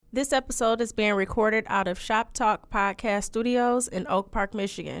This episode is being recorded out of Shop Talk Podcast Studios in Oak Park,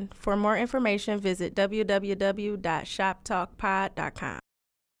 Michigan. For more information, visit www.shoptalkpod.com.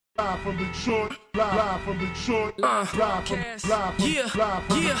 Live from Detroit, live from Detroit, live from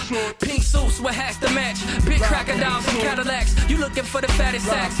Detroit. Pink suits with hats to match. Big crocodiles and Cadillacs. You looking for the fattest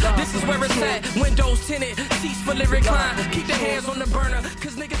sacks. This is where it's at. Windows tinted, seats fully reclined. Keep the hands on the burner,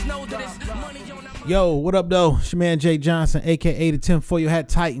 cause niggas know that it's money on the... Yo, what up, though? It's your man, Jay Johnson, a.k.a. the tinfoil hat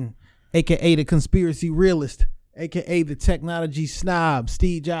titan, a.k.a. the conspiracy realist, a.k.a. the technology snob,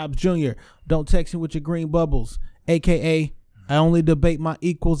 Steve Jobs Jr. Don't text me with your green bubbles, a.k.a. I only debate my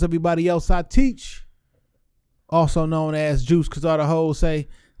equals, everybody else I teach. Also known as Juice, cause all the hoes say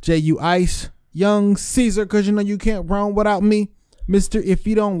J.U. Ice. Young Caesar, cause you know you can't run without me. Mr. If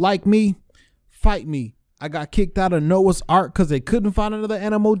you don't like me, fight me. I got kicked out of Noah's Ark cause they couldn't find another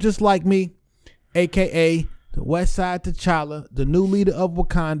animal just like me. A.K.A. the West Side T'Challa, the new leader of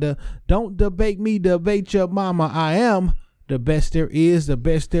Wakanda. Don't debate me, debate your mama. I am the best there is, the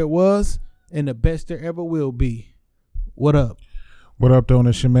best there was, and the best there ever will be. What up? What up, though?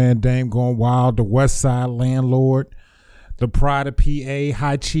 It's your man Dame going wild, the West Side landlord, the pride of PA,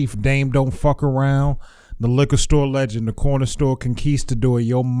 High Chief Dame don't fuck around, the liquor store legend, the corner store conquistador,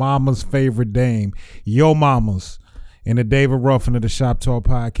 your mama's favorite Dame, your mama's, and the David Ruffin of the Shop Talk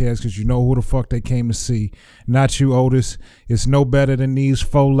Podcast, because you know who the fuck they came to see. Not you, Otis. It's no better than these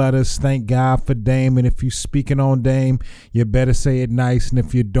 4 letters. Thank God for Dame. And if you speaking on Dame, you better say it nice. And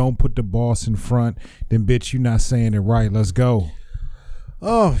if you don't put the boss in front, then bitch, you not saying it right. Let's go.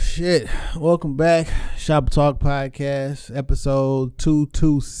 Oh, shit. Welcome back. Shop Talk Podcast, episode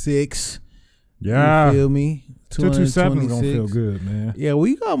 226. Yeah. You feel me? 227 gonna feel good, man. Yeah,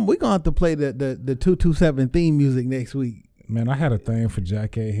 we gonna have to play the 227 theme music next week. Man, I had a thing for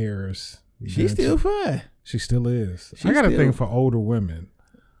Jack A. Harris. She's still fine. She still is. I got a thing for older women.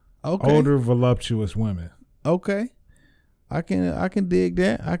 Okay. Older, voluptuous women. Okay. I can dig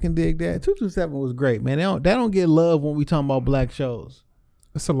that. 227 was great, man. That don't get love when we talking about black shows.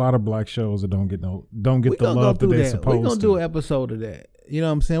 It's a lot of black shows that don't get the love that they supposed to. We're gonna do an episode of that. You know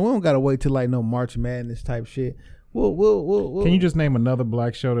what I'm saying? We don't gotta wait till like no March Madness type shit. We'll Can you just name another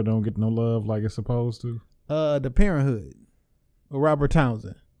black show that don't get no love like it's supposed to? The Parenthood with Robert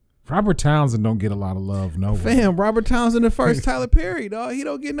Townsend. Robert Townsend don't get a lot of love, no. Fam, Robert Townsend the first Tyler Perry, dog. He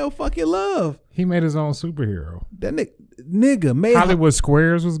don't get no fucking love. He made his own superhero. That nigga made Hollywood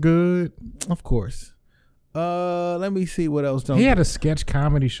Squares was good. Of course. Let me see what else. He had a sketch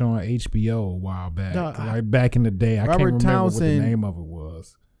comedy show on HBO a while back, like back in the day. I can't remember what the name of it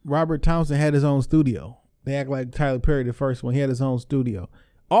was. Robert Townsend had his own studio. They act like Tyler Perry the first one. He had his own studio.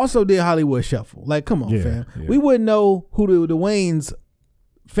 Also did Hollywood Shuffle. Like, come on, fam. Yeah. We wouldn't know who the Wayne's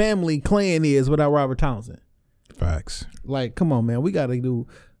family clan is without Robert Townsend. Facts. Like, come on, man. We got to do.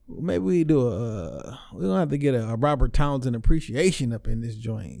 Maybe we do we're gonna have to get a Robert Townsend appreciation up in this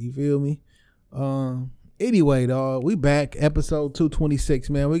joint. You feel me? Anyway, dog, we back, episode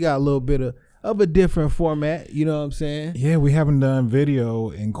 226, man. We got a little bit of a different format, you know what I'm saying? Yeah, we haven't done video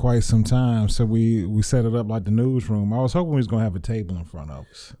in quite some time, so we set it up like the newsroom. I was hoping we was gonna have a table in front of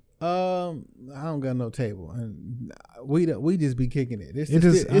us. I don't got no table, and we just be kicking it. It's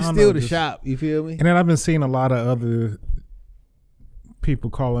still the shop, you feel me? And then I've been seeing a lot of other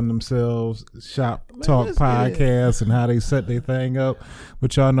people calling themselves Shop Talk Podcast and how they set their thing up,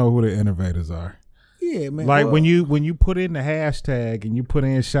 but y'all know who the innovators are. Yeah, man. Like when you put in the hashtag and you put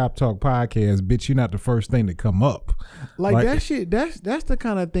in Shop Talk Podcast, bitch, you're not the first thing to come up. Like that shit, that's the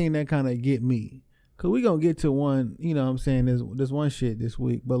kind of thing that kind of get me. Cause we gonna get to one, you know what I'm saying, there's one shit this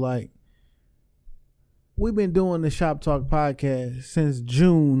week, but like we've been doing the Shop Talk Podcast since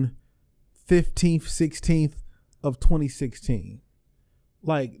June 15th, 16th of 2016.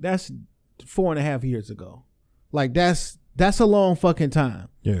 Like that's 4.5 years ago. Like that's a long fucking time.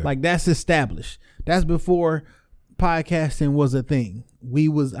 Yeah. Like that's established. That's before podcasting was a thing. We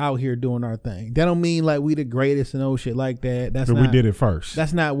was out here doing our thing. That don't mean like we the greatest and old shit like that. But we did it first.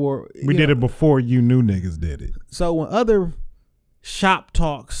 That's not where we did it before you new niggas did it. So when other shop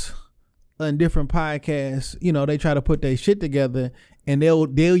talks and different podcasts, you know, they try to put their shit together and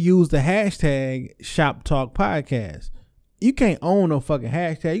they'll use the hashtag Shop Talk Podcast. You can't own no fucking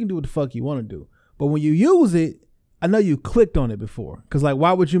hashtag. You can do what the fuck you want to do. But when you use it, I know you clicked on it before. Because, like,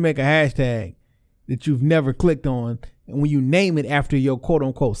 why would you make a hashtag that you've never clicked on and when you name it after your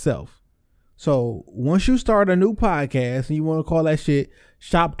quote-unquote self? So, once you start a new podcast and you want to call that shit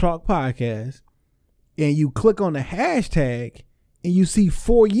Shop Talk Podcast and you click on the hashtag and you see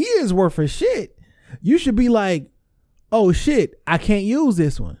 4 years worth of shit, you should be like, oh, shit, I can't use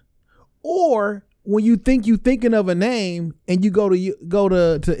this one. Or when you think you thinking of a name and you go to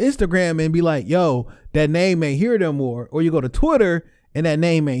Instagram and be like, yo, that name ain't here no more, or you go to Twitter and that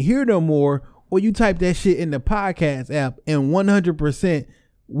name ain't here no more, or you type that shit in the podcast app, and 100%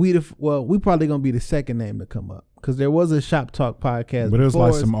 we probably gonna be the second name to come up, because there was a Shop Talk podcast, but it was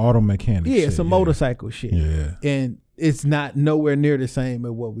like some auto mechanic. Yeah, shit, some motorcycle shit. Yeah, and it's not nowhere near the same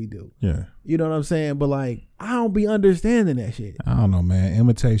as what we do. Yeah, you know what I'm saying? But like, I don't be understanding that shit. I don't know, man.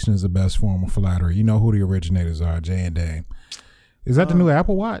 Imitation is the best form of flattery. You know who the originators are, Jay and Dame. Is that the new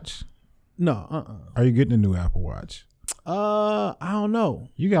Apple Watch? No. Are you getting a new Apple Watch? I don't know.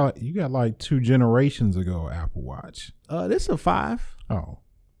 You got like 2 generations ago Apple Watch. This a 5. Oh.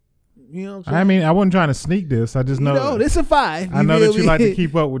 You know what I'm saying? I mean, I wasn't trying to sneak this. I just know. No, this a 5. I know that you like to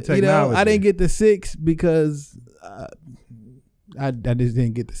keep up with technology. I didn't get the 6 because I just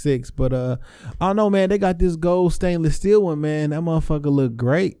didn't get the 6. But I don't know, man. They got this gold stainless steel one, man. That motherfucker look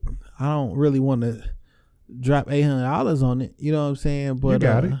great. I don't really want to drop $800 on it. You know what I'm saying? But you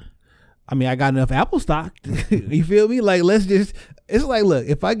got it. I mean, I got enough Apple stock. You feel me? Like, it's like, look,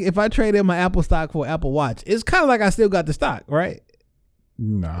 if I trade in my Apple stock for Apple Watch, it's kind of like I still got the stock, right?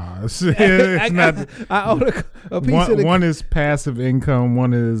 Nah, it's not. I own a piece of the. One is passive income.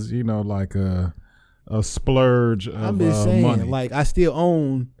 One is, like a splurge of I'm just saying, money. like, I still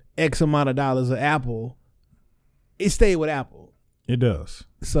own X amount of dollars of Apple. It stayed with Apple. It does.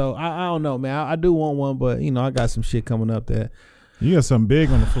 So I don't know, man. I do want one, but I got some shit coming up that. You got something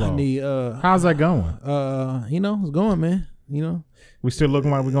big on the floor. I need, how's that going? It's going, man. We still looking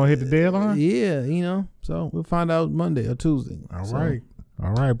like we're gonna hit the deadline? Yeah, so we'll find out Monday or Tuesday. All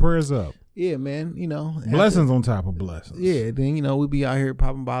right. Prayers up. Yeah, man. Blessings on top of blessings. Yeah, then we be out here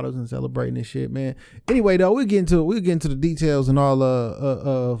popping bottles and celebrating this shit, man. Anyway, though, we'll get into the details and all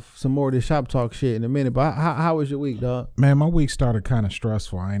of some more of this Shop Talk shit in a minute. But how was your week, dog? Man, my week started kind of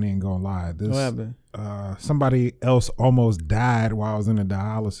stressful. I ain't even gonna lie. What happened? Somebody else almost died while I was in the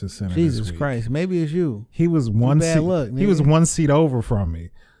dialysis center. Jesus Christ, maybe it's you. He was one seat over from me.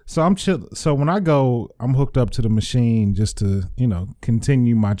 So I'm chill. So when I go, I'm hooked up to the machine just to,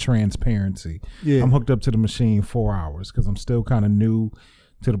 continue my transparency. Yeah. I'm hooked up to the machine 4 hours because I'm still kind of new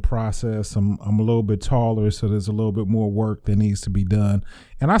to the process. I'm a little bit taller, so there's a little bit more work that needs to be done.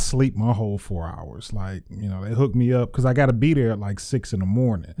 And I sleep my whole 4 hours. Like, they hooked me up because I got to be there at like 6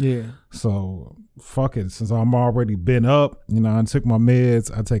 a.m. Yeah. So fuck it. Since I'm already been up, I took my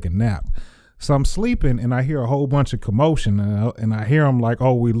meds, I take a nap. So I'm sleeping and I hear a whole bunch of commotion and I hear them like,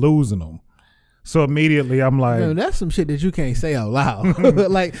 oh, we losing them. So immediately I'm like, man, that's some shit that you can't say out loud.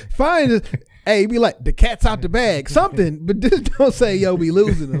 Like, fine. Hey, be like, the cat's out the bag, something, but just don't say, yo, we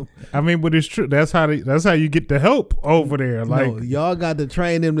losing them. I mean, but it's true. That's how you get the help over there. Like, no, y'all got to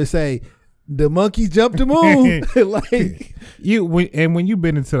train them to say, the monkeys jumped the moon. Like when you've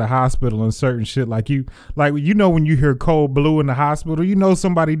been into the hospital and certain shit, when you hear cold blue in the hospital,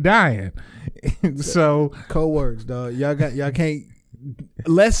 somebody dying. So cold words, dog. Y'all can't.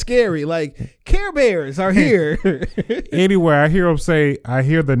 Less scary. Like, Care Bears are here. Anyway, I hear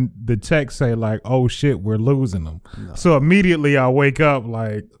the text say like, "Oh shit, we're losing them." No. So immediately I wake up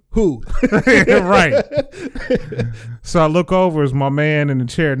like, who? Right. So I look over, it's my man in the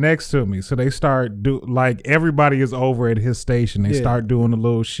chair next to me. So they start everybody is over at his station. They start doing the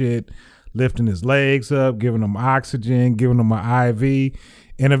little shit, lifting his legs up, giving him oxygen, giving him an IV,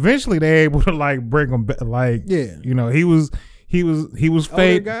 and eventually they're able to bring him back. He was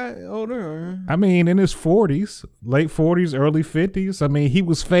fade. Older? I mean, in his 40s, late 40s, early 50s. I mean, he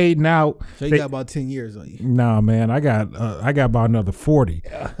was fading out. So you got about 10 years on you. Nah, man, I got about another 40.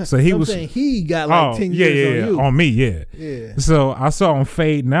 So he was saying he got 10 years on you. On me, yeah. So I saw him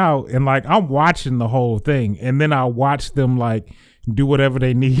fading out, and I'm watching the whole thing, and then I watched them do whatever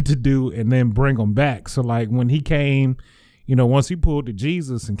they need to do, and then bring him back. So when he came, once he pulled to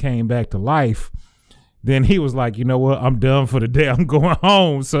Jesus and came back to life. Then he was like, you know what? I'm done for the day. I'm going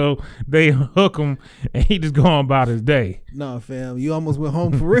home. So they hook him, and he just going about his day. No, fam, you almost went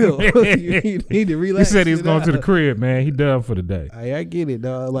home for real. You need to relax. He said he's going to the crib, man. He done for the day. I get it,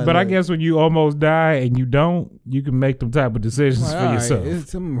 dog. But I guess when you almost die and you don't, you can make them type of decisions for yourself.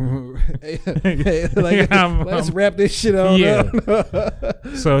 Let's wrap this shit on up.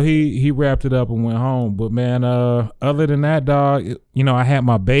 So he wrapped it up and went home. But man, other than that, dog, I had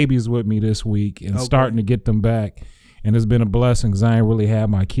my babies with me this week and starting to get them back, and it's been a blessing because I ain't really had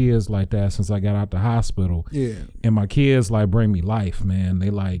my kids like that since I got out the hospital. Yeah, and my kids bring me life, man.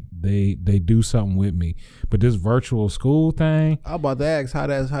 They do something with me. But this virtual school thing, I'm about to ask how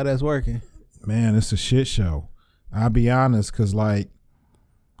that's working. Man, it's a shit show. I'll be honest, because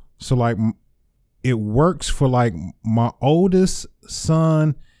it works for my oldest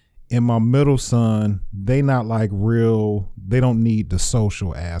son and my middle son, they not like real, they don't need the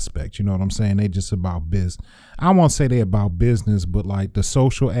social aspect. You know what I'm saying? They just about business. I won't say they about business, but like the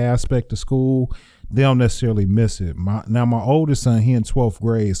social aspect of school, they don't necessarily miss it. My oldest son, he in 12th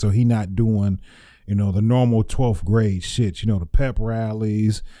grade, so he not doing, you know, the normal 12th grade shit, you know, the pep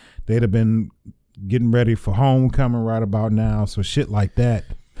rallies. They'd have been getting ready for homecoming right about now. So shit like that,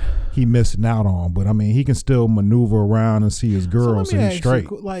 he missing out on. But I mean, he can still maneuver around and see his girls, so he's straight.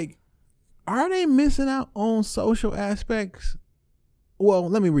 Like, are they missing out on social aspects? Well,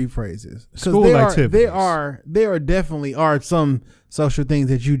 let me rephrase this. School activities. There definitely are some social things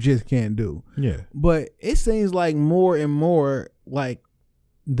that you just can't do. Yeah. But it seems like more and more like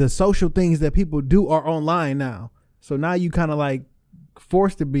the social things that people do are online now. So now you kind of like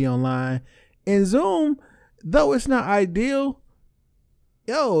forced to be online. And Zoom, though it's not ideal,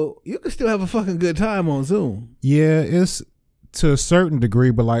 yo, you can still have a fucking good time on Zoom. Yeah, it's to a certain degree,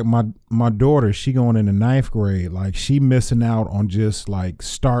 but like my daughter, she going into 9th grade, like she missing out on just like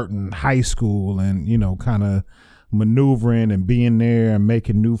starting high school and, you know, kind of maneuvering and being there and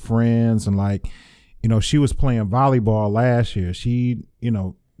making new friends. And like, you know, she was playing volleyball last year. She, you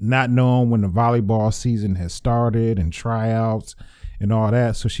know, not knowing when the volleyball season has started and tryouts and all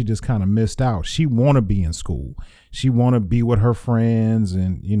that. So she just kind of missed out. She want to be in school. She want to be with her friends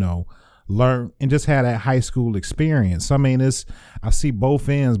and, you know, learn and just have that high school experience. I mean, I see both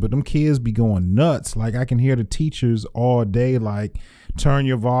ends, but them kids be going nuts. Like I can hear the teachers all day, like turn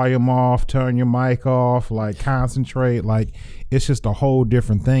your volume off, turn your mic off, like concentrate. Like it's just a whole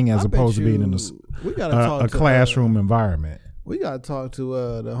different thing as opposed to being in a classroom environment. We gotta talk to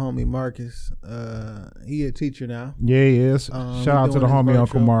the homie Marcus. He a teacher now. Yeah, he is. Shout out to the homie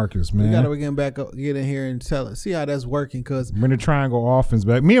Uncle Marcus, man. We gotta get in here and see how that's working. Cause when the triangle offense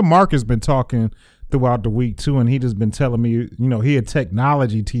back, me and Marcus been talking throughout the week too, and he just been telling me, you know, he a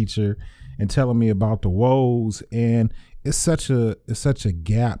technology teacher and telling me about the woes, and it's such a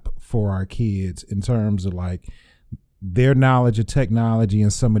gap for our kids in terms of like their knowledge of technology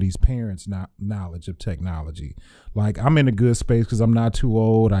and some of these parents' knowledge of technology. Like I'm in a good space because I'm not too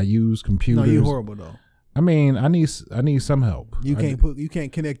old. I use computers. No, you horrible though. I mean, I need some help. You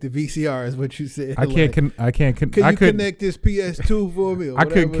can't connect the VCR is what you said. I can't. Can you connect this PS2 for me? I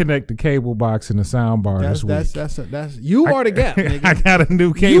couldn't connect the cable box and the sound bar this week. That's you are the gap. Nigga. I got a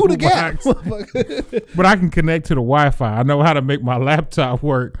new cable the box, gap. but I can connect to the Wi-Fi. I know how to make my laptop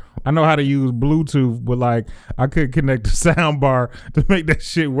work. I know how to use Bluetooth, but like I couldn't connect the sound bar to make that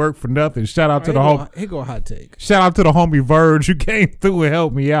shit work for nothing. Shout out to the homie. Here go a hot take. Shout out to the homie Verge who came through and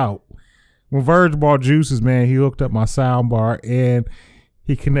helped me out. When Verge bought juices, man, he hooked up my sound bar and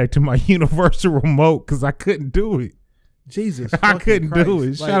he connected my universal remote because I couldn't do it. Jesus, I couldn't Christ. do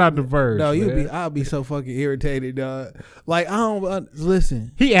it. Shout out to Verge. No, I'll be so fucking irritated, dog. Like I don't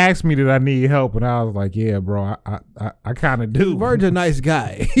listen. He asked me, did I need help, and I was like, yeah, bro, I kind of do. Verge a nice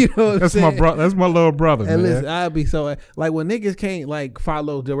guy, you know. That's my brother. That's my little brother. And man. listen, I'll be so like when niggas can't like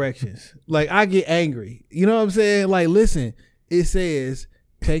follow directions, like I get angry. You know what I'm saying? Like, listen, it says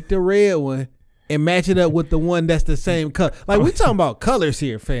take the red one and match it up with the one that's the same color. Like we talking about colors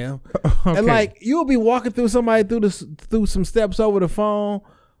here, fam. Okay. And like you'll be walking through somebody through some steps over the phone,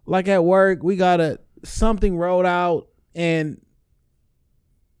 like at work. We got something rolled out, and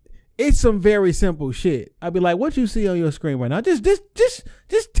it's some very simple shit. I'd be like, "What you see on your screen right now? Just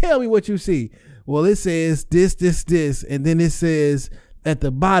tell me what you see." Well, it says this, and then it says at the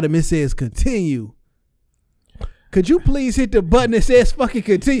bottom it says continue. Could you please hit the button that says fucking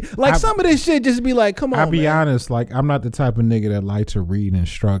continue? Like some of this shit just be like, come on, I'll be man. honest, like I'm not the type of nigga that like to read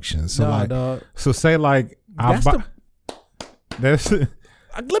instructions. So dog. So say like Let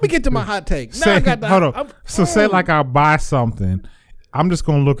me get to my hot take. Say like I buy something, I'm just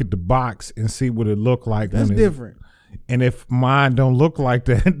gonna look at the box and see what it look like. That's different. And if mine don't look like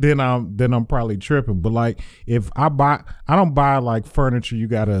that, then I'm probably tripping. But like if I don't buy like furniture you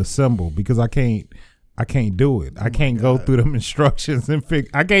gotta assemble because I can't do it. I can't go through them instructions and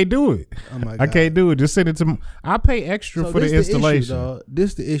I can't do it. Oh my God. I can't do it. Just send it to me. I pay extra for the installation.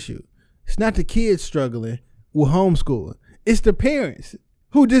 This the issue. It's not the kids struggling with homeschooling. It's the parents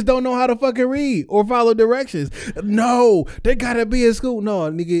who just don't know how to fucking read or follow directions. No, they gotta be in school. No,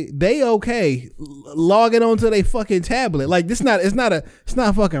 nigga, they okay logging onto their fucking tablet. Like it's not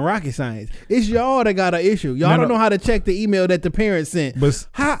fucking rocket science. It's y'all that got an issue. Y'all don't know how to check the email that the parents sent. But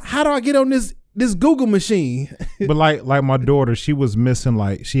how do I get on this Google machine? But like my daughter, she was missing,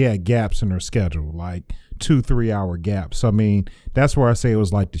 like she had gaps in her schedule, like 2-3 hour gaps. So I mean, that's where I say it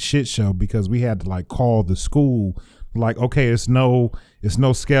was like the shit show because we had to like call the school like, okay, it's no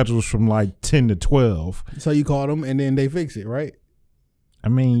schedules from like 10 to 12. So you called them and then they fix it, right? I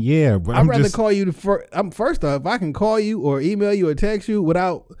mean, yeah, but I'd rather call you first off, if I can call you or email you or text you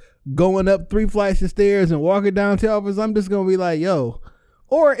without going up 3 flights of stairs and walking down to the office, I'm just gonna be like, yo.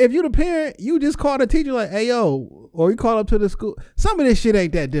 Or if you the parent, you just call the teacher like, hey yo, or you call up to the school. Some of this shit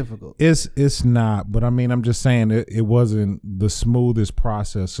ain't that difficult. It's not, but I mean, I'm just saying it wasn't the smoothest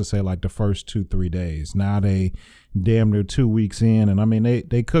process to say like the first 2-3 days. Now they damn near 2 weeks in, and I mean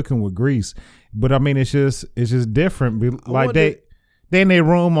they cooking with grease. But I mean, it's just different. Like they in their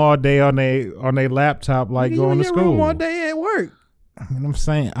room all day on their laptop, like going to school. Room all day at work. I mean, I'm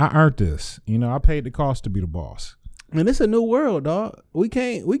saying I earned this. You know, I paid the cost to be the boss. And it's a new world, dog. We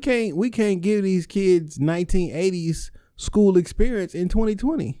can't give these kids 1980s school experience in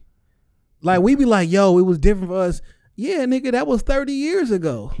 2020. Like we be like, yo, it was different for us. Yeah, nigga, that was 30 years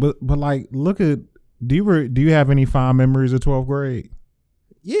ago. But like, look at do you have any fond memories of 12th grade?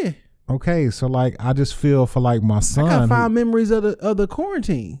 Yeah. Okay, so like I just feel for like my son. I got fond memories of the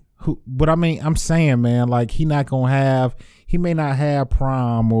quarantine. But I mean, I'm saying, man, like he may not have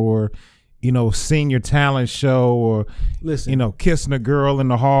prom or, you know, senior talent show or, listen, you know, kissing a girl in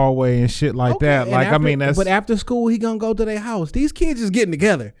the hallway and shit like that. Like, I mean, that's. But after school, he gonna go to their house. These kids is getting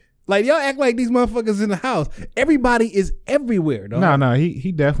together. Like, y'all act like these motherfuckers in the house. Everybody is everywhere, dog. No,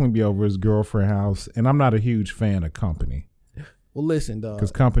 he definitely be over his girlfriend's house. And I'm not a huge fan of company. Well, listen, dog.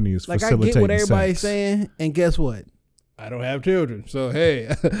 Because company is facilitating I get what everybody's sex. saying, and guess what? I don't have children. So,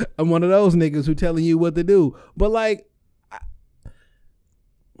 hey, I'm one of those niggas who telling you what to do. But, like,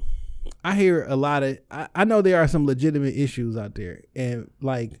 I hear a lot of, I know there are some legitimate issues out there. And,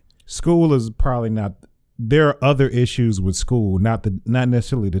 like, school is probably not, there are other issues with school, not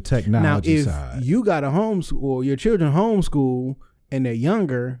necessarily the technology side. Now, if you got a homeschool, or your children homeschool, and they're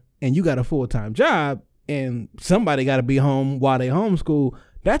younger, and you got a full-time job, and somebody got to be home while they homeschool,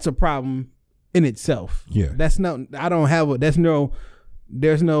 that's a problem in itself. Yeah. That's no, I don't have a, there's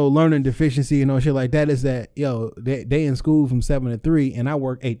no learning deficiency and no shit like that. Is that, yo, they in school from 7 to 3 and I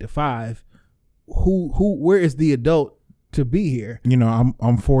work 8 to 5. Where is the adult to be here? You know,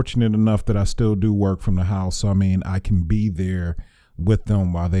 I'm fortunate enough that I still do work from the house. So, I mean, I can be there with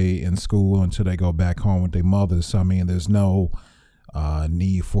them while they in school until they go back home with their mothers. So, I mean, there's no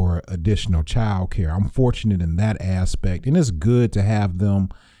need for additional child care. I'm fortunate in that aspect, and it's good to have them.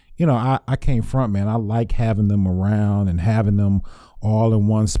 You know, I can't front, man. I like having them around and having them all in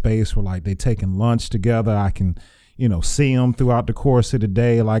one space where like they taking lunch together. I can, you know, see them throughout the course of the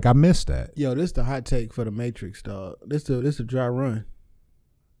day. Like I miss that. Yo, this the hot take for the Matrix, dog. This a dry run.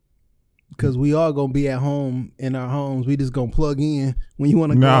 Because we all gonna be at home in our homes. We just gonna plug in when you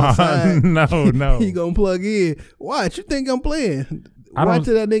want to go outside. No. You gonna plug in. Watch, you think I'm playing? Watch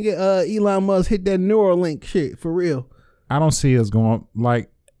till that nigga Elon Musk hit that Neuralink shit for real. I don't see us going,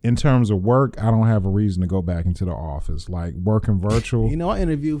 like, in terms of work, I don't have a reason to go back into the office. Like working virtual. You know, I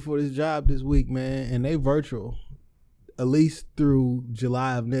interviewed for this job this week, man, and they virtual at least through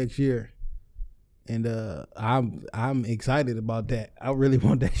July of next year. And I'm excited about that. I really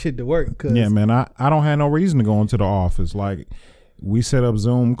want that shit to work. Cause yeah, man, I don't have no reason to go into the office. Like we set up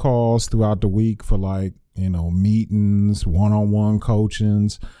Zoom calls throughout the week for like, you know, meetings, one-on-one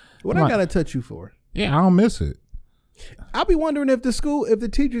coachings. What I gotta touch you for? Yeah, I don't miss it. I'll be wondering if the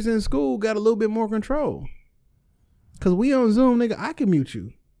teachers in school got a little bit more control. Cause we on Zoom, nigga, I can mute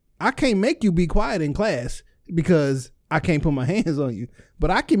you. I can't make you be quiet in class because I can't put my hands on you, but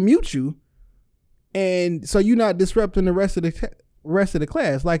I can mute you. And so you're not disrupting the rest of the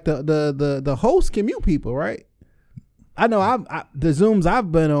class. Like the host can mute people, right? I know the Zooms I've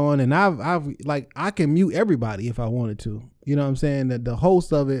been on, and I've like I can mute everybody if I wanted to. You know what I'm saying? The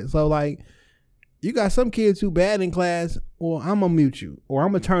host of it. So like, you got some kids who bad in class, well, I'm gonna mute you, or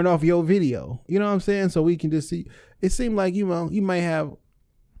I'm gonna turn off your video. You know what I'm saying? So we can just see. It seemed like you might have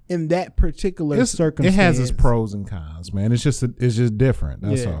in that particular circumstance. It has its pros and cons, man. It's just different.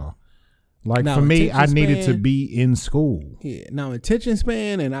 That's all. Like now, for me, I needed to be in school. Yeah. Now attention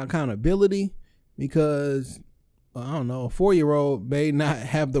span and accountability, because I don't know, a 4-year-old may not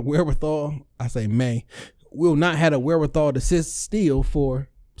have the wherewithal. I say will not have the wherewithal to sit still for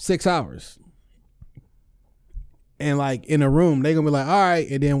 6 hours. And like in a room, they're gonna be like, all right,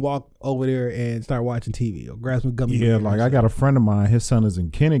 and then walk over there and start watching TV or grab some gummy. Yeah, like I got a friend of mine, his son is in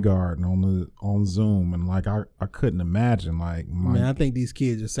kindergarten on Zoom, and like I couldn't imagine like man, I think these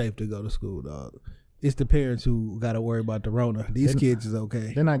kids are safe to go to school, dog. It's the parents who gotta worry about the Rona. These kids is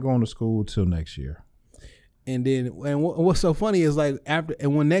okay. They're not going to school till next year. And then what's so funny is like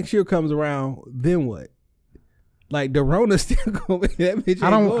when next year comes around, then what? Like the Rona's still going. That bitch. I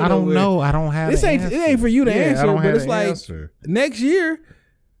don't know. I don't have. This ain't. It ain't for you to answer. But it's like answer. Next year.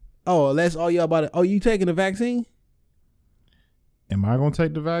 Oh, that's all y'all about it. Oh, you taking the vaccine? Am I gonna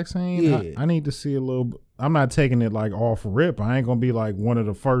take the vaccine? Yeah. I need to see a little. I'm not taking it like off rip. I ain't gonna be like one of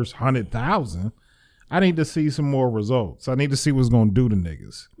the first 100,000. I need to see some more results. I need to see what's gonna do to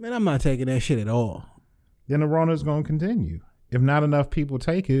niggas. Man, I'm not taking that shit at all. Then the Rona's gonna continue. If not enough people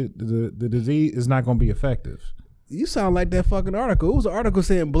take it, the disease is not gonna be effective. You sound like that fucking article. It was an article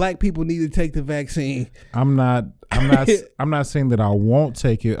saying black people need to take the vaccine. I'm not saying that I won't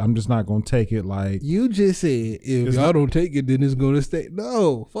take it. I'm just not gonna take it like You just said if y'all don't take it, then it's gonna stay.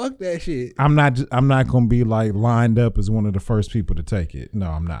 No, fuck that shit. I'm not gonna be like lined up as one of the first people to take it. No,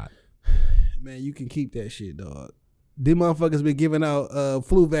 I'm not. Man, you can keep that shit, dog. Them motherfuckers been giving out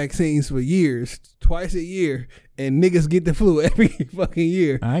flu vaccines for years, twice a year, and niggas get the flu every fucking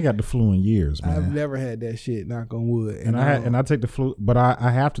year. I ain't got the flu in years, man. I've never had that shit. Knock on wood. And I take the flu, but I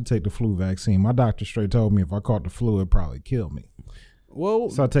have to take the flu vaccine. My doctor straight told me if I caught the flu, it'd probably kill me.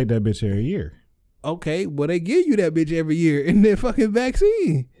 Well, So I take that bitch every year. okay, well they give you that bitch every year in their fucking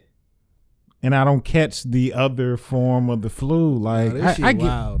vaccine. And I don't catch the other form of the flu. Like This shit I get,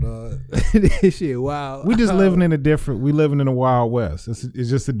 wild, dog. This shit wild. we just living in a Wild West. It's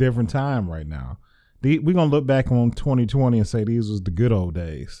just a different time right now. We gonna look back on 2020 and say these was the good old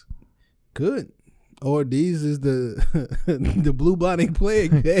days. Good. Or these is the the bubonic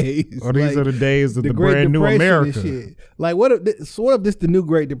plague days. Or these are the days of the Great brand new Depression and America. shit. Like what if this the new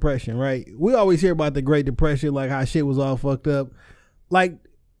Great Depression, right? We always hear about the Great Depression, like how shit was all fucked up. Like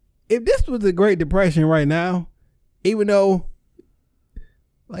if this was the Great Depression right now, even though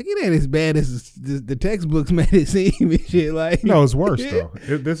like it ain't as bad as the textbooks made it seem and shit. Like No, it's worse though.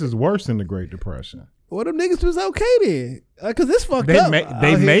 This is worse than the Great Depression. Well, them niggas was okay then, cause it's fucked They up.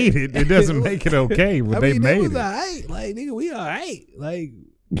 they made it. It doesn't make it okay, but they made was it. alright. Like nigga, we alright. Like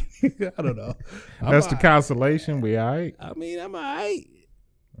I don't know. That's the consolation. We all right. I mean, I'm alright.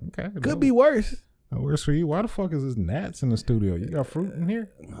 Okay. Could be worse. Worse for you. Why the fuck is this gnats in the studio? You got fruit in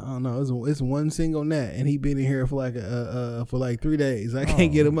here? I don't know. It's one single gnat, and he been in here for like 3 days. I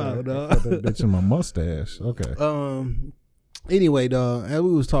can't get him out, I dog. got that bitch in my mustache. Okay. Anyway, dog, as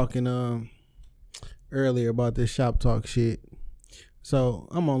we was talking earlier about this shop talk shit. So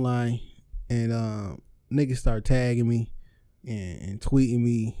I'm online, and niggas start tagging me and tweeting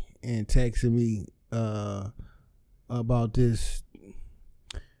me and texting me about this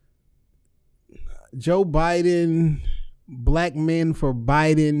Joe Biden, Black Men for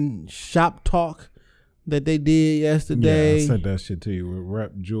Biden shop talk that they did yesterday. Yeah, I sent that shit to you with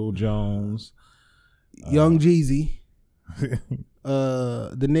Rep Jewel Jones, Young Jeezy,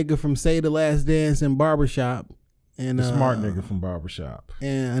 the nigga from Say the Last Dance and Barbershop, and the smart nigga from Barbershop,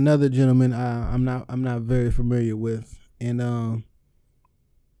 and another gentleman I'm not very familiar with. And I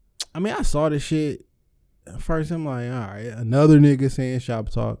mean, I saw this shit first. I'm like, all right, another nigga saying shop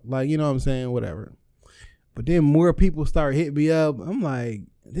talk, like, you know what I'm saying, whatever. But then more people start hitting me up. I'm like,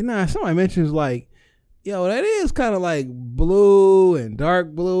 then somebody mentions like, yo, that is kind of like blue and dark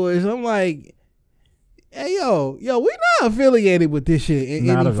bluish. I'm like, hey, yo, we not affiliated with this shit in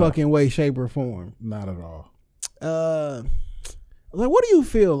any fucking way, shape, or form. Not at all. Like, what do you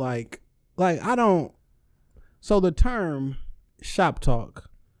feel like? Like, I don't. So the term shop talk,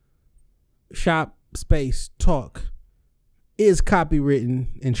 shop space talk, is copywritten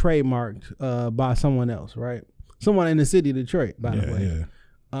and trademarked by someone else, right? Someone in the city of Detroit, by the way.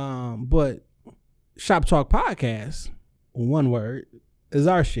 Yeah. But Shop Talk Podcast, one word, is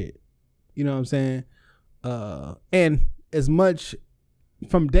our shit. You know what I'm saying? And as much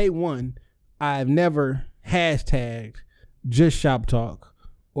from day one, I've never hashtagged just Shop Talk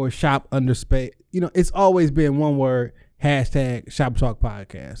or shop underspace. You know, it's always been one word, hashtag Shop Talk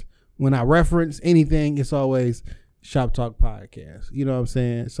Podcast. When I reference anything, it's always Shop Talk Podcast. You know what I'm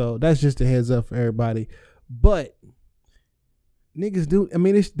saying? So that's just a heads up for everybody. But niggas do. I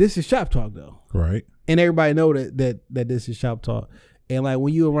mean, this is Shop Talk though, Right. and everybody know that this is Shop Talk. And like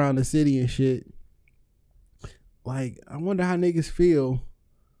when you around the city and shit, like I wonder how niggas feel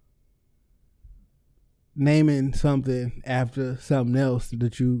naming something after something else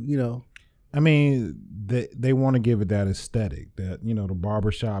that you know. I mean, they want to give it that aesthetic that, you know, the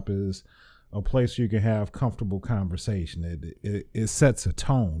barbershop is a place you can have comfortable conversation. It sets a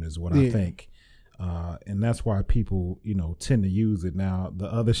tone is what I think. And that's why people, you know, tend to use it. Now, the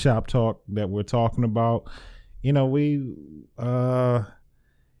other shop talk that we're talking about, you know,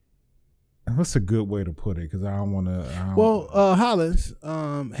 what's a good way to put it? Because I don't want to. Well, Hollins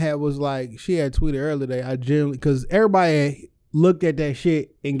she had tweeted earlier today. I generally, because everybody looked at that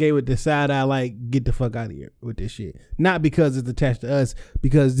shit and gave it the side eye, like, get the fuck out of here with this shit. Not because it's attached to us,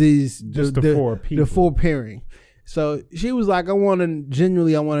 because the four pairing. So she was like, I want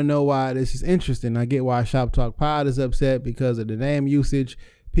to know why this is interesting. I get why Shop Talk Pod is upset because of the name usage.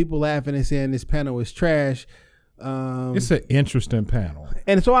 People laughing and saying this panel is trash. It's an interesting panel.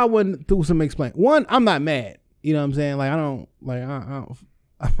 And so I went through some explain. One, I'm not mad. You know what I'm saying? Like, I don't,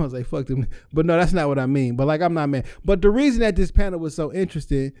 I was like, fuck them. But no, that's not what I mean. But like, I'm not mad. But the reason that this panel was so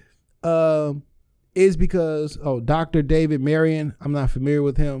interesting is because, Dr. David Marion, I'm not familiar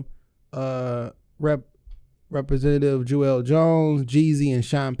with him. Representative Joel Jones, Jeezy, and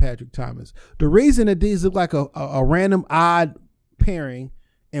Sean Patrick Thomas. The reason that these look like a random odd pairing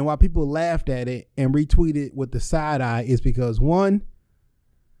and why people laughed at it and retweeted with the side eye is because, one,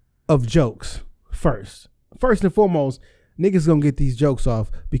 of jokes first. First and foremost, niggas gonna get these jokes off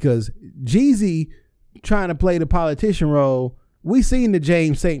because Jeezy trying to play the politician role. We seen the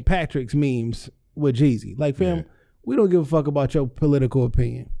James St. Patrick's memes with Jeezy. Like, fam, we don't give a fuck about your political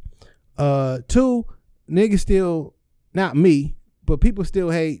opinion. Two, niggas still, not me, but people still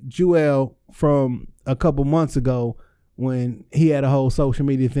hate Joel from a couple months ago when he had a whole social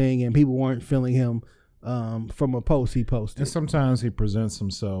media thing and people weren't feeling him from a post he posted. And sometimes he presents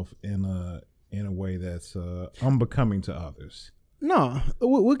himself in a way that's unbecoming to others. No,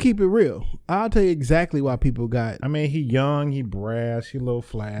 we'll keep it real. I'll tell you exactly why people got. I mean, he young, he brash, he a little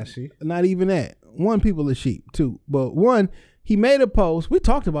flashy. Not even that. One, people are sheep. Two, but one, he made a post. We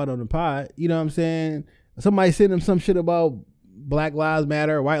talked about it on the pod. You know what I'm saying? Somebody sent him some shit about Black Lives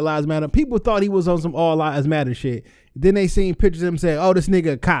Matter, White Lives Matter. People thought he was on some All Lives Matter shit. Then they seen pictures of him say, "Oh, this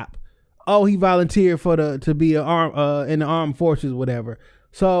nigga a cop. Oh, he volunteered to be in the armed forces, whatever."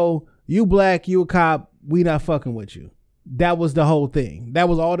 So you black, you a cop. We not fucking with you. That was the whole thing. That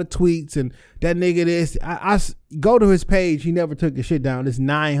was all the tweets and that nigga this. I go to his page. He never took the shit down. There's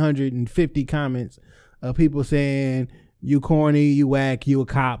 950 comments of people saying you corny, you whack, you a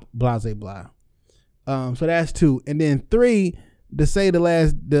cop, blah, blah, blah. So that's two. And then three, to say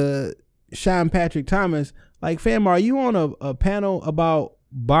the Sean Patrick Thomas, like, fam, are you on a panel about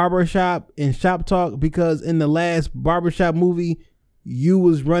barbershop and shop talk? Because in the last barbershop movie, you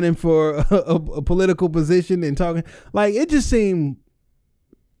was running for a political position and talking. Like, it just seemed,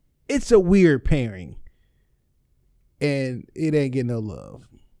 it's a weird pairing. And it ain't getting no love.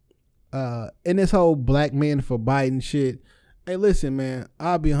 And this whole black men for Biden shit. Hey, listen, man,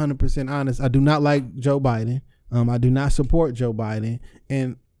 I'll be 100% honest. I do not like Joe Biden. I do not support Joe Biden.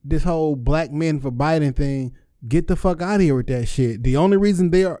 And this whole black men for Biden thing, get the fuck out of here with that shit. The only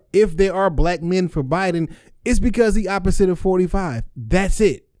reason if there are black men for Biden, it's because he opposite of 45. That's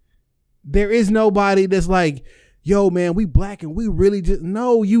it. There is nobody that's like, yo, man, we black and we really just,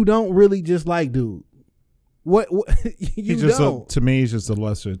 no, you don't really just like dude. What you don't. To me, he's just the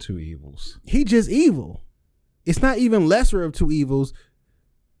lesser of two evils. He just evil. It's not even lesser of two evils.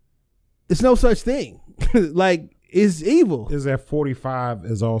 It's no such thing. Like, it's evil. Is that 45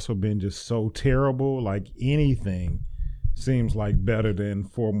 has also been just so terrible. Like, anything seems like better than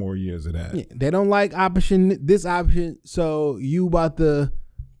 4 more years of that. Yeah, they don't like this option, so you about to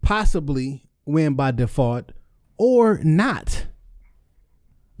possibly win by default or not.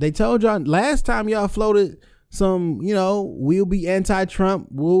 They told y'all last time y'all floated some, we'll be anti-Trump,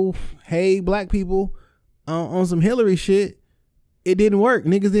 we'll hey black people on some Hillary shit. It didn't work.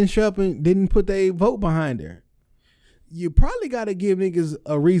 Niggas didn't show up and didn't put their vote behind her. You probably got to give niggas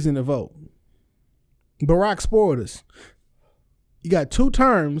a reason to vote. Barack spoiled us. You got 2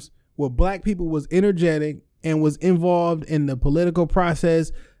 terms where black people was energetic and was involved in the political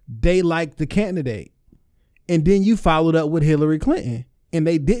process. They liked the candidate. And then you followed up with Hillary Clinton. And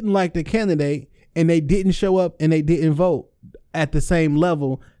they didn't like the candidate and they didn't show up and they didn't vote at the same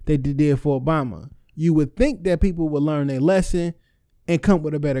level they did for Obama. You would think that people would learn their lesson and come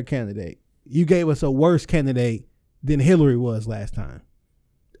with a better candidate. You gave us a worse candidate than Hillary was last time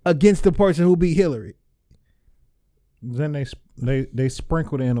against the person who beat Hillary. Then they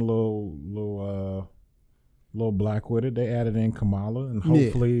sprinkled in a little black with it. They added in Kamala, and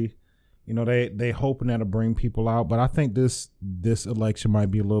hopefully, they hoping that'll bring people out. But I think this election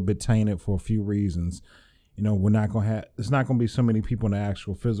might be a little bit tainted for a few reasons. We're not gonna it's not gonna be so many people in the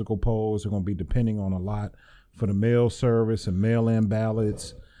actual physical polls. They're gonna be depending on a lot for the mail service and mail-in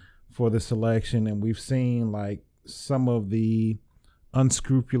ballots for this election, and we've seen like some of the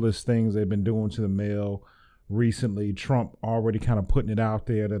unscrupulous things they've been doing to the mail recently. Trump already kind of putting it out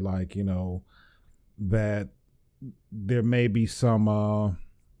there that that there may be some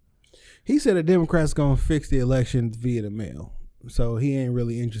he said the Democrats gonna fix the election via the mail, so he ain't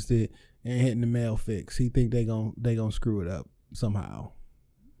really interested in hitting the mail fix. He think they gonna screw it up somehow.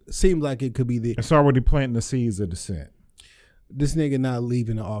 Seems like it could be it's already planting the seeds of dissent. This nigga not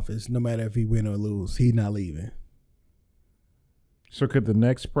leaving the office, no matter if he win or lose. He not leaving. So could the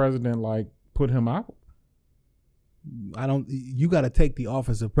next president like put him out? You got to take the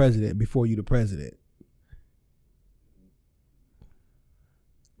office of president before you the president.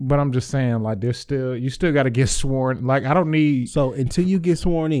 But I'm just saying, like, you still got to get sworn. Like, I don't need. So until you get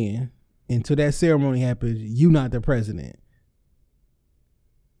sworn in, until that ceremony happens, you not the president.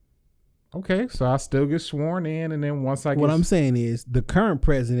 Okay, so I still get sworn in, and then once I get. What I'm saying is, the current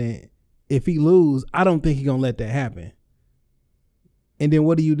president, if he lose, I don't think he's gonna let that happen. And then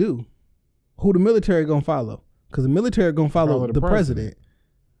what do you do? Who the military gonna follow? Because the military gonna follow the president.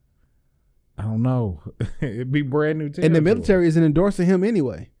 I don't know. It'd be brand new territory. And the military isn't endorsing him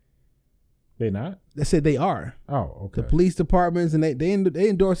anyway. They not? They said they are. Oh, okay. The police departments and they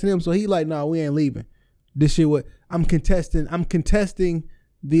endorsing him. So he like, no, we ain't leaving. This shit. I'm contesting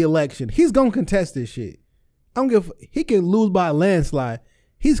the election. He's gonna contest this shit. He can lose by a landslide.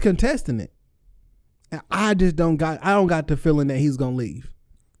 He's contesting it. And I don't got the feeling that he's gonna leave.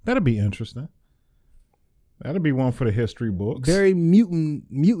 That'll be interesting. That'll be one for the history books. Very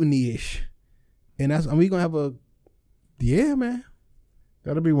mutiny-ish. And we gonna have yeah, man.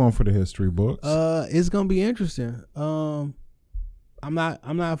 That'll be one for the history books. It's gonna be interesting. I'm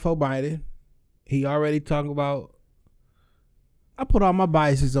not for Biden. He already talking about. I put all my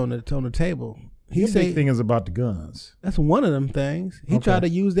biases on the table. He said big thing is about the guns. That's one of them things. He tried to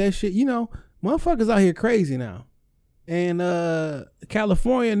use that shit. You know, motherfuckers out here crazy now. And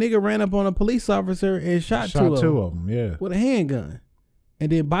California nigga ran up on a police officer and shot two of them. Yeah, with a handgun.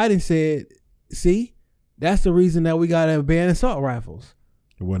 And then Biden said, "See, that's the reason that we gotta ban assault rifles."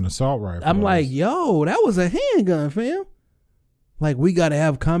 It wasn't assault rifle. I'm like, yo, that was a handgun, fam. Like, we gotta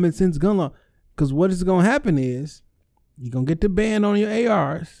have common sense gun law, because what is gonna happen is you're gonna get the ban on your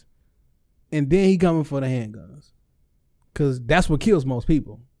ARs, and then he coming for the handguns, because that's what kills most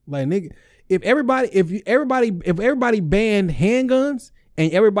people. Like, nigga. If everybody banned handguns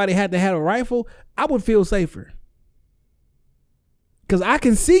and everybody had to have a rifle, I would feel safer. Cause I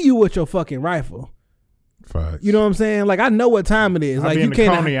can see you with your fucking rifle. Facts. You know what I'm saying? Like, I know what time it is. Like, you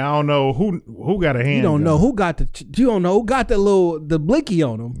can't. I don't know who got a handgun. You don't know who got the blinky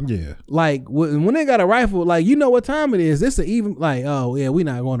on them. Yeah. Like when they got a rifle, like, you know what time it is. This even like, oh yeah, we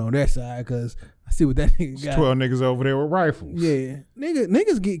not going on their side because I see what that nigga got. 12 niggas over there with rifles. Yeah,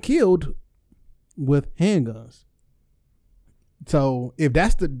 niggas get killed with handguns. So if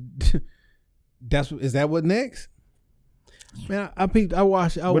is that what next? Man, I peeped. I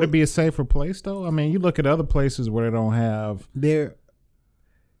watched. Would it be a safer place though? I mean, you look at other places where they don't have. There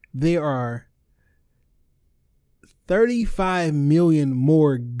are 35 million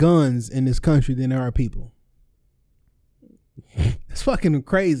more guns in this country than there are people. It's fucking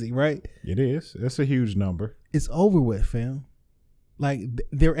crazy, right? It is. It's a huge number. It's over with, fam. Like,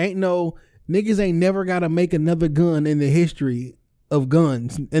 there ain't no niggas ain't never got to make another gun in the history of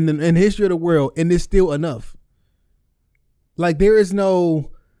guns in the history of the world, and it's still enough. Like, there is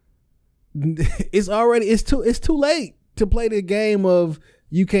no. It's too late to play the game of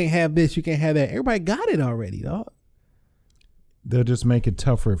you can't have this, you can't have that. Everybody got it already, dog. They'll just make it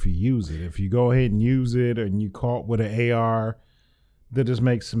tougher if you use it. If you go ahead and use it and you caught with an AR, they'll just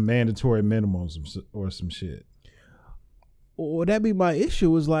make some mandatory minimums or some shit. Well, that'd be my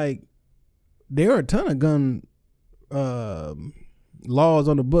issue. Is like, there are a ton of gun laws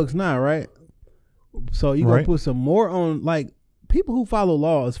on the books now, right? So you gonna put some more on, like, people who follow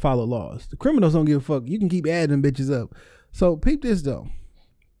laws. The criminals don't give a fuck. You can keep adding bitches up. So peep this though.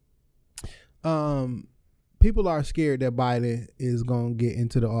 People are scared that Biden is gonna get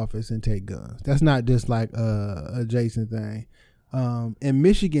into the office and take guns. That's not just like a Jason thing. In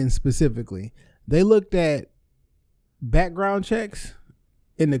Michigan specifically, they looked at background checks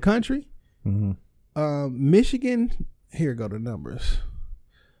in the country. Mm-hmm. Michigan, here go the numbers.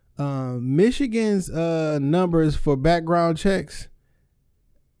 Michigan's numbers for background checks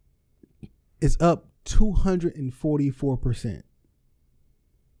is up 244%.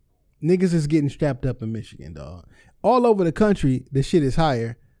 Niggas is getting strapped up in Michigan, dog. All over the country, the shit is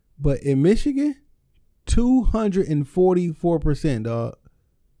higher, but in Michigan, 244%, dog.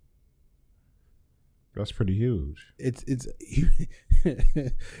 That's pretty huge. It's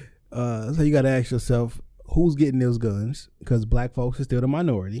so you got to ask yourself, who's getting those guns? Because black folks are still the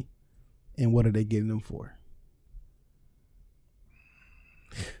minority. And what are they getting them for?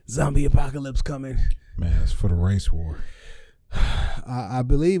 Zombie apocalypse coming. Man, it's for the race war. I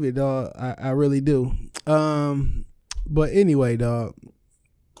believe it, dog. I really do. But anyway, dog.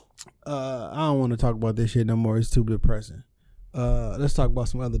 I don't want to talk about this shit no more. It's too depressing. Let's talk about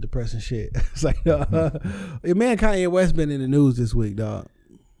some other depressing shit. It's like, man, Kanye West been in the news this week, dog.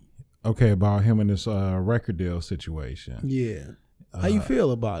 Okay, about him and this record deal situation. Yeah. How you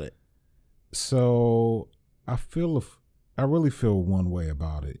feel about it? So I really feel one way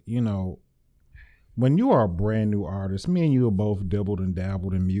about it. You know, when you are a brand new artist, me and you have both dabbled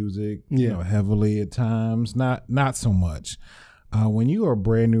in music, you know, heavily at times, not so much. When you are a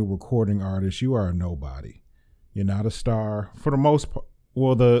brand new recording artist, you are a nobody. You're not a star for the most part.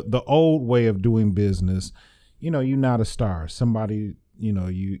 Well, the old way of doing business, you know, you're not a star. Somebody, you know,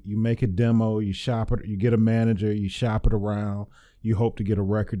 you make a demo, you shop it, you get a manager, you shop it around, you hope to get a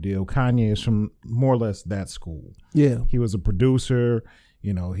record deal. Kanye is from more or less that school. Yeah. He was a producer,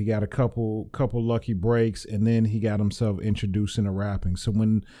 you know, he got a couple lucky breaks, and then he got himself introduced into rapping. So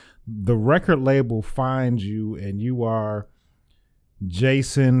when the record label finds you and you are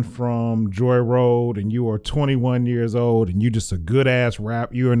Jason from Joy Road and you are 21 years old and you just a good ass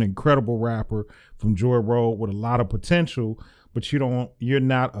you're an incredible rapper from Joy Road with a lot of potential, but you're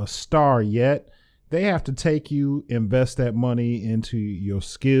not a star yet, they have to take you, invest that money into your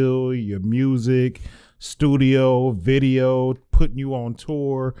skill, your music, studio, video, putting you on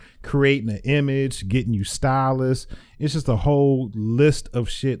tour, creating an image, getting you stylists. It's just a whole list of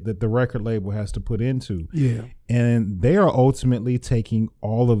shit that the record label has to put into. Yeah. And they are ultimately taking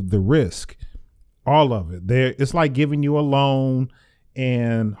all of the risk, all of it. It's like giving you a loan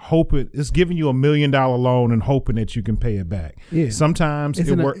and it's giving you $1 million loan and hoping that you can pay it back. Yeah. Sometimes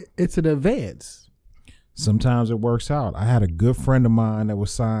it's an advance. Sometimes it works out. I had a good friend of mine that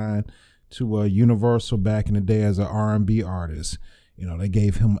was signed to Universal back in the day as an R&B artist. You know, they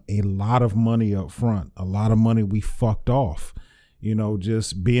gave him a lot of money up front, a lot of money we fucked off. You know,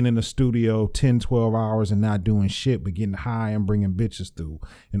 just being in the studio 10, 12 hours and not doing shit, but getting high and bringing bitches through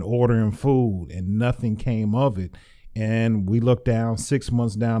and ordering food, and nothing came of it. And we looked down 6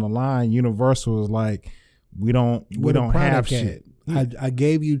 months down the line, Universal was like, we don't have shit. I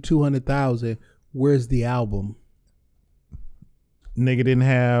gave you $200,000. Where's the album? Nigga didn't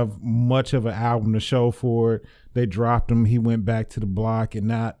have much of an album to show for it. They dropped him. He went back to the block, and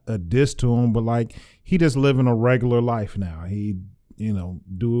not a diss to him, but like he just living a regular life now. He, you know,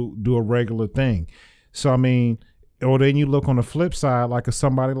 do a regular thing. So I mean, or then you look on the flip side, like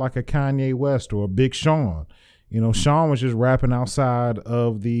somebody like a Kanye West or a Big Sean. You know, Sean was just rapping outside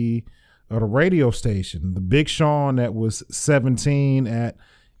of the radio station. The Big Sean that was 17 at,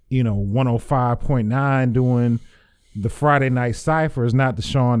 you know, 105.9 doing the Friday Night Cypher is not the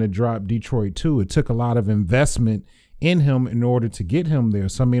Sean that dropped Detroit 2. It took a lot of investment in him in order to get him there.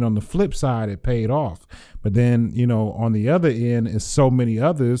 So I mean, on the flip side, it paid off. But then, you know, on the other end is so many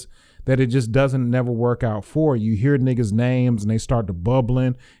others that it just doesn't never work out for. You hear niggas' names and they start to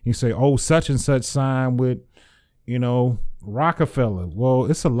bubbling. You say, oh, such and such signed with, you know, Rockefeller. Well,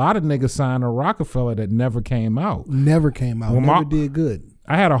 it's a lot of niggas signed to Rockefeller that never came out. Never did good.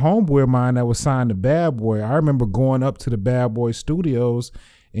 I had a homeboy of mine that was signed to Bad Boy. I remember going up to the Bad Boy studios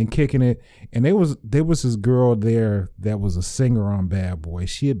and kicking it, and there was this girl there that was a singer on Bad Boy.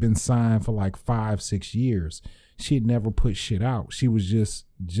 She had been signed for like 5-6 years. She had never put shit out. She was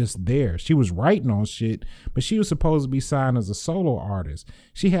just there. She was writing on shit, but she was supposed to be signed as a solo artist.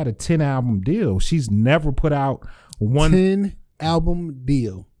 She had a 10-album deal. She's never put out one 10-album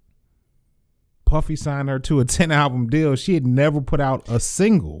deal. Puffy signed her to a 10-album deal. She had never put out a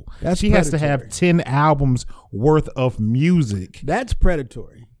single. She has to have 10 albums worth of music. That's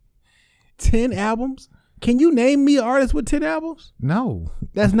predatory. 10 albums? Can you name me an artist with 10 albums? No.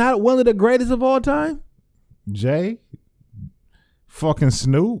 That's not one of the greatest of all time? Jay? Fucking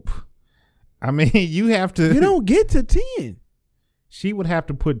Snoop? I mean, you have to... You don't get to 10. She would have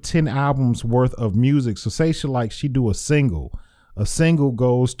to put 10 albums worth of music. So say she do a single. A single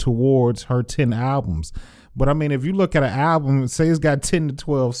goes towards her 10 albums. But I mean, if you look at an album, say it's got 10 to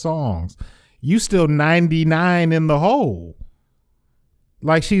 12 songs, you still 99 in the hole.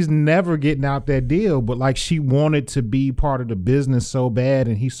 Like, she's never getting out that deal, but like, she wanted to be part of the business so bad,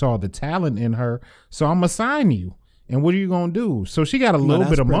 and he saw the talent in her. So I'm gonna sign you. And what are you gonna do? So she got a little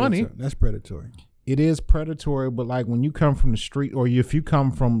bit of money. That's predatory. It is predatory, but like when you come from the street, or if you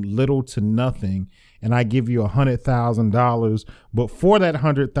come from little to nothing, and I give you $100,000, but for that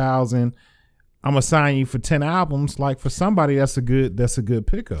 $100,000, I'm gonna sign you for 10 albums. Like, for somebody, that's a good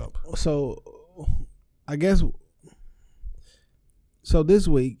pickup. So, I guess. So this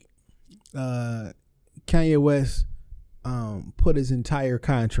week, Kanye West put his entire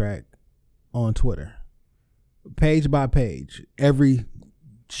contract on Twitter, page by page, every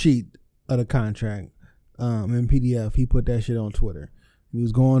sheet of the contract in PDF. He put that shit on Twitter. He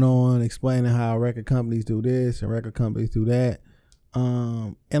was going on explaining how record companies do this and record companies do that.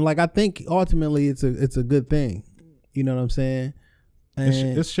 And like, I think ultimately it's a good thing. You know what I'm saying?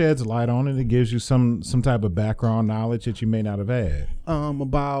 It sheds light on it. It gives you some type of background knowledge that you may not have had.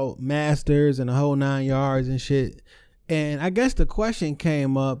 About masters and the whole 9 yards and shit. And I guess the question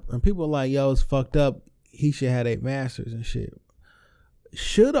came up, and people were like, yo, it's fucked up. He should have their masters and shit.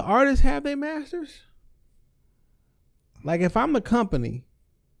 Should an artist have their masters? Like, if I'm the company,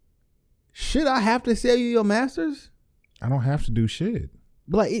 should I have to sell you your masters? I don't have to do shit.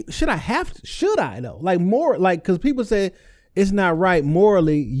 But like, should I though? Like, more, like, because people say it's not right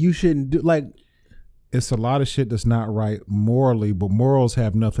morally, you shouldn't do, like. It's a lot of shit that's not right morally, but morals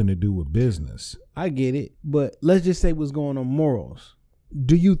have nothing to do with business. I get it, but let's just say what's going on morals.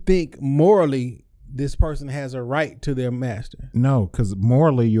 Do you think morally this person has a right to their master? No, because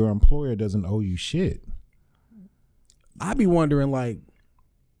morally your employer doesn't owe you shit. I be wondering, like,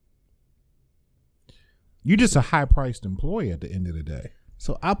 you're just a high-priced employee at the end of the day.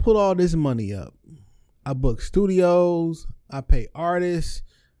 So I put all this money up. I book studios. I pay artists.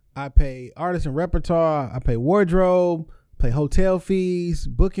 I pay artists and repertoire. I pay wardrobe. Pay hotel fees,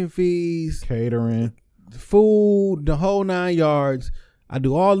 booking fees, catering, food, the whole 9 yards. I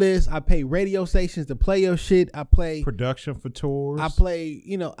do all this. I pay radio stations to play your shit. I play production for tours. I play,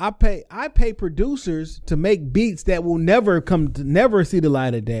 I pay producers to make beats that will never see the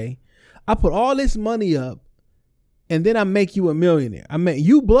light of day. I put all this money up, and then I make you a millionaire.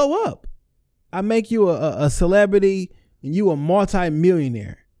 You blow up. I make you a celebrity, and you a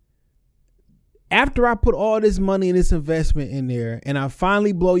multi-millionaire. After I put all this money and this investment in there, and I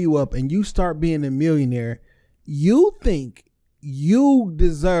finally blow you up, and you start being a millionaire, you think you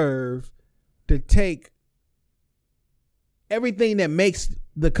deserve to take everything that makes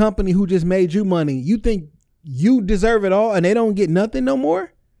the company who just made you money. You think you deserve it all, and they don't get nothing no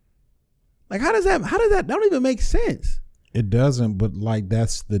more? Like, how does that don't even make sense? It doesn't, but like,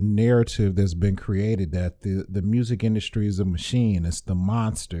 that's the narrative that's been created, that the music industry is a machine. It's the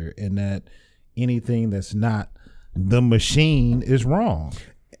monster, and that anything that's not the machine is wrong.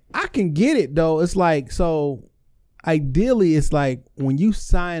 I can get it though. It's like, so ideally it's like when you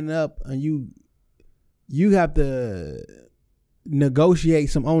sign up and you have to negotiate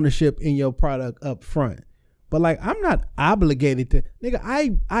some ownership in your product up front. But like, I'm not obligated to, nigga,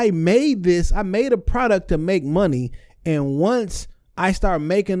 I made a product to make money, and once I start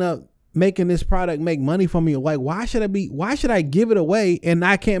making this product make money for me, like, why should I give it away and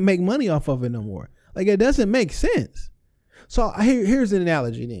I can't make money off of it no more? Like, it doesn't make sense. So here's an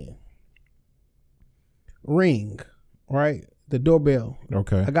analogy then. Ring, right? The doorbell.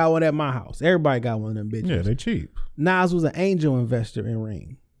 Okay. I got one at my house. Everybody got one of them bitches. Yeah, they cheap. Nas was an angel investor in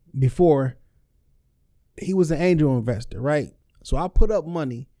Ring before he was an angel investor, right? So I put up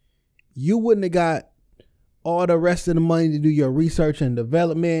money. You wouldn't have got all the rest of the money to do your research and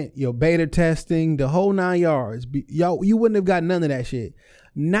development, your beta testing, the whole 9 yards. You wouldn't have got none of that shit.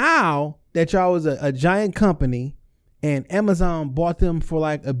 Now that y'all was a giant company and Amazon bought them for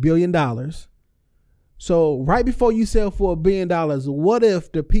like $1 billion. So right before you sell for $1 billion, what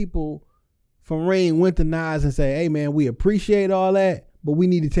if the people from Ring went to Nas and say, hey man, we appreciate all that, but we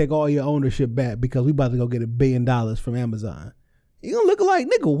need to take all your ownership back because we about to go get $1 billion from Amazon. You gonna look like,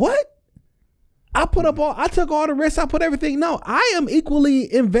 nigga, what? I took all the risks. I put everything. No, I am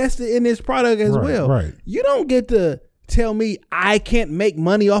equally invested in this product as well. Right. You don't get to tell me I can't make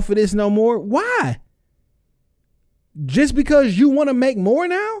money off of this no more. Why? Just because you want to make more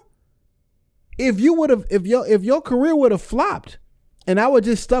now? If your career would have flopped and I would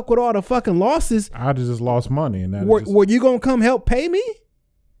just stuck with all the fucking losses, I'd have just lost money. And were you gonna come help pay me?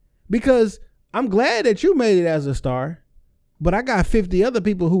 Because I'm glad that you made it as a star, but I got 50 other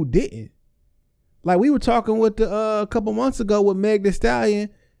people who didn't. Like, we were talking with a couple months ago with Meg Thee Stallion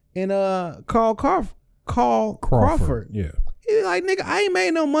and Carl Crawford. Yeah. He's like, nigga, I ain't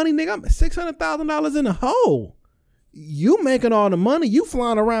made no money, nigga. I'm $600,000 in the hole. You making all the money. You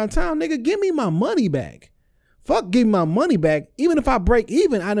flying around town, nigga. Give me my money back. Fuck, give me my money back. Even if I break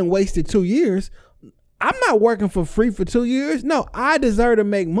even, I done wasted 2 years. I'm not working for free for 2 years. No, I deserve to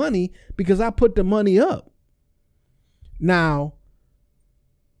make money because I put the money up. Now,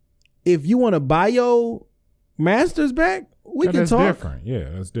 if you want to buy your masters back, we can talk. That's different. Yeah,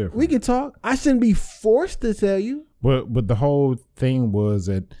 that's different. We can talk. I shouldn't be forced to tell you. But the whole thing was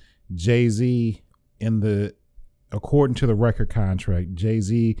that Jay-Z, according to the record contract,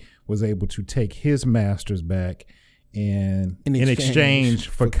 Jay-Z was able to take his masters back in exchange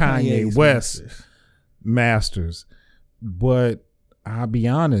for Kanye West's masters. But I'll be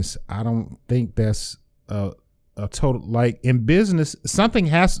honest, I don't think that's a total, like, in business, something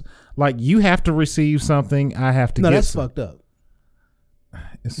has, like, you have to receive something, I have to get that's some. fucked up.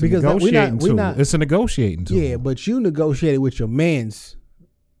 It's a Because negotiating we're tool. not- It's a negotiating tool. Yeah, but you negotiated with your man's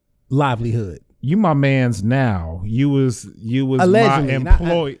livelihood. You my man's now. You was Allegedly, my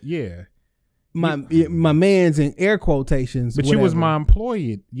employee. Yeah. My man's in air quotations. But you was whatever. my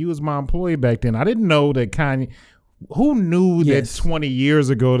employee. You was my employee back then. I didn't know that Kanye. Who knew Yes. that 20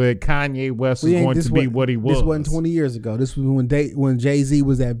 years ago that Kanye West was going to be what he was? This wasn't 20 years ago. This was when Jay-Z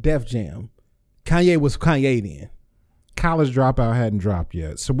was at Def Jam. Kanye was Kanye then. College Dropout hadn't dropped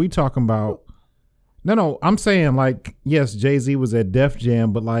yet. So we talking about. No, I'm saying like, yes, Jay-Z was at Def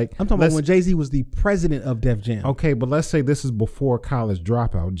Jam, but like. I'm talking about when Jay-Z was the president of Def Jam. Okay, but let's say this is before College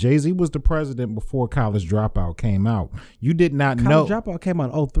Dropout. Jay-Z was the president before College Dropout came out. You did not know. College Dropout came out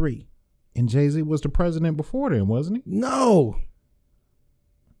in 2003. And Jay-Z was the president before then, wasn't he? No.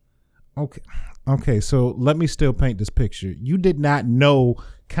 Okay, so let me still paint this picture. You did not know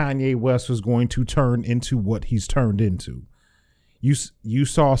Kanye West was going to turn into what he's turned into. You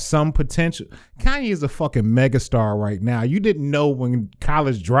saw some potential. Kanye is a fucking megastar right now. You didn't know when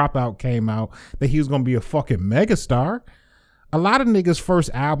College Dropout came out that he was going to be a fucking megastar. A lot of niggas' first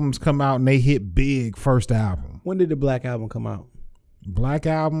albums come out and they hit big first album. When did the Black Album come out? Black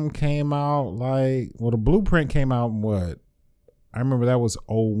Album came out the Blueprint came out in what? I remember that was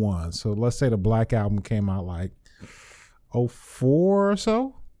 2001. So let's say the Black Album came out like 2004 or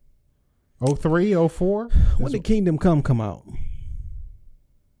so? 2003, 2004? When did Kingdom Come out?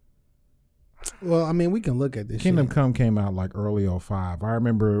 Well, I mean, we can look at this Kingdom shit. Come came out like early 2005. I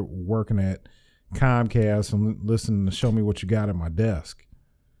remember working at Comcast and listening to Show Me What You Got at my desk.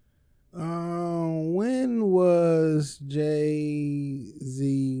 When was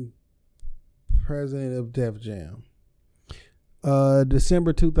Jay-Z president of Def Jam?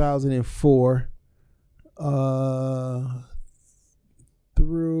 December 2004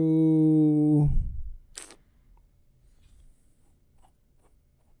 through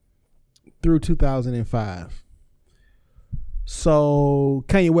 2005. So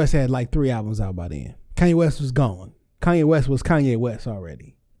Kanye West had like 3 albums out by then. Kanye West was gone. Kanye West was Kanye West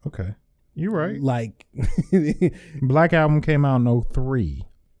already. Okay. You're right. Like Black Album came out in 2003.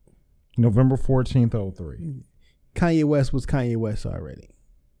 November 14th, 2003. Kanye West was Kanye West already.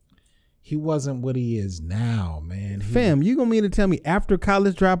 He wasn't what he is now, man. Fam, you gonna mean to tell me after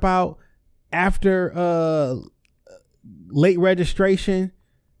College Dropout, after Late Registration,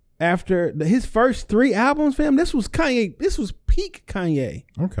 after his first 3 albums, fam, this was Kanye. This was peak Kanye.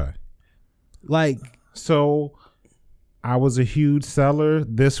 Okay. Like, so I was a huge seller.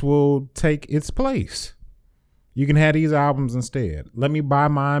 This will take its place. You can have these albums instead. Let me buy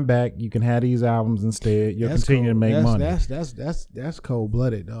mine back. You can have these albums instead. You'll continue to make money. That's cold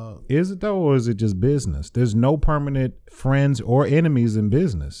blooded, dog. Is it though, or is it just business? There's no permanent friends or enemies in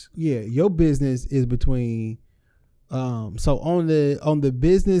business. Yeah, your business is between. So on the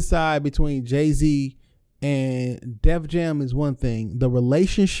business side between Jay-Z and Def Jam is one thing. The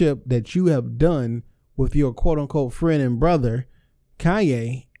relationship that you have done with your quote unquote friend and brother,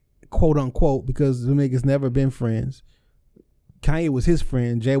 Kanye, quote unquote, because the niggas never been friends. Kanye was his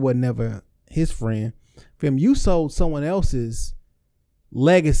friend. Jay was never his friend. Fam, you sold someone else's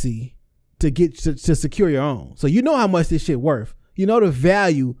legacy to secure your own. So you know how much this shit worth. You know the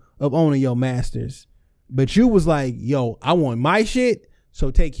value of owning your masters. But you was like, yo, I want my shit,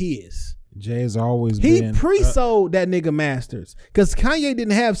 so take his. Jay has always been. He pre-sold that nigga masters. Because Kanye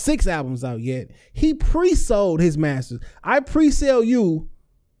didn't have 6 albums out yet. He pre-sold his masters. I pre-sell you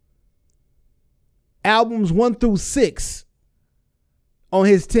albums 1 through 6 on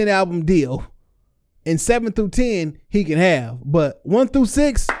his 10 album deal. And 7 through 10 he can have. But 1 through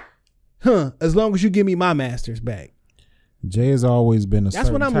 6, as long as you give me my masters back. Jay has always been a That's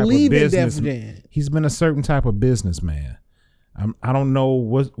certain when I'm type leaving of business. Def Jam. He's been a certain type of businessman. I don't know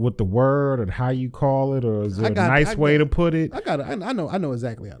what the word or how you call it, or is there a nice way to put it? I know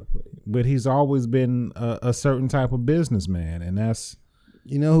exactly how to put it. But he's always been a certain type of businessman, and that's.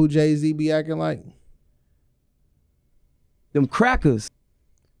 You know who Jay-Z be acting like? Them crackers.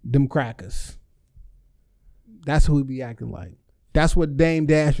 Them crackers. That's who he be acting like. That's what Dame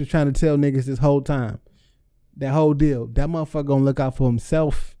Dash was trying to tell niggas this whole time. That whole deal. That motherfucker gonna look out for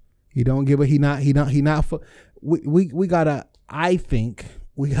himself. He don't give a he not for we got I think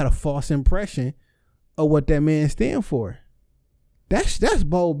we got a false impression of what that man stand for. That's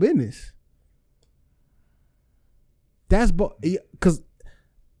bold business. That's because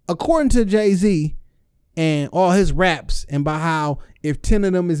according to Jay-Z and all his raps, and by how if 10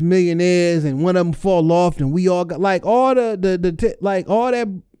 of them is millionaires and one of them fall off, and we all got like all like all that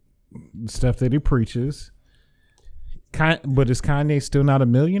stuff that he preaches. But is Kanye still not a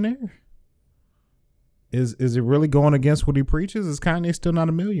millionaire? Is it really going against what he preaches? Is Kanye still not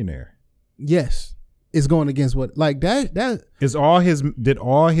a millionaire? Yes, it's going against what like that. That is did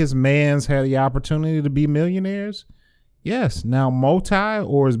all his mans have the opportunity to be millionaires? Yes. Now multi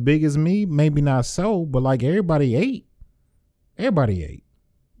or as big as me, maybe not so, but like everybody ate. Everybody ate.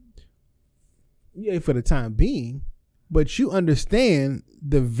 You ate for the time being, but you understand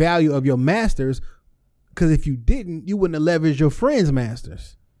the value of your masters, because if you didn't, you wouldn't have leveraged your friends'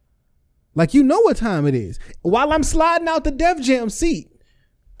 masters. Like, you know what time it is. While I'm sliding out the Def Jam seat,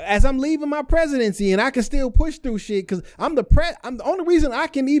 as I'm leaving my presidency, and I can still push through shit because I'm the only reason I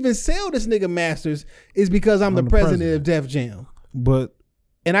can even sell this nigga masters is because I'm the president of Def Jam.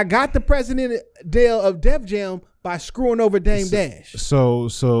 And I got the president of Def Jam by screwing over Dame Dash.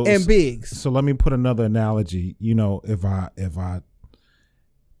 And Biggs. So let me put another analogy. You know, if I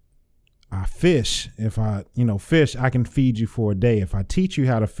fish, fish, I can feed you for a day. If I teach you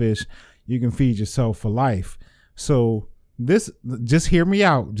how to fish, you can feed yourself for life. So just hear me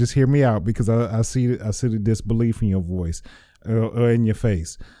out. Just hear me out, because I see the disbelief in your voice or in your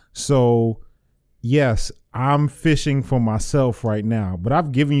face. So yes, I'm fishing for myself right now, but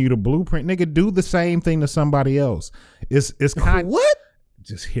I've given you the blueprint. Nigga, do the same thing to somebody else. It's kind of, what?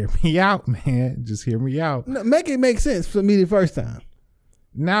 Just hear me out, man. Just hear me out. No, make it make sense for me the first time.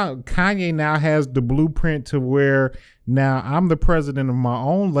 Now Kanye now has the blueprint to where now I'm the president of my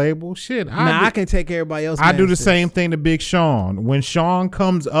own label. Shit, I can take everybody else. I do the same thing to Big Sean. When Sean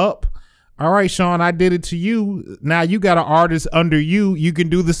comes up, all right, Sean, I did it to you. Now you got an artist under you. You can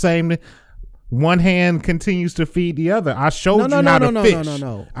do the same. One hand continues to feed the other. I showed you how to fish.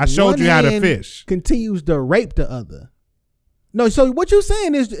 No. I showed you how to fish. Continues to rape the other. No, so what you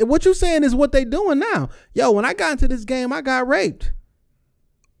saying is what they doing now. Yo, when I got into this game, I got raped.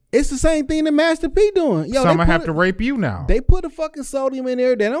 It's the same thing that Master P doing. Yo, so I'm gonna have to rape you now. They put a fucking sodium in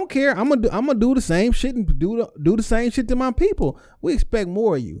there. They don't care. I'm gonna do the same shit and do the same shit to my people. We expect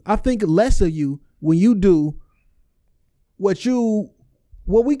more of you. I think less of you when you do what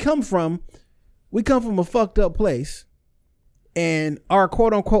we come from. We come from a fucked up place, and our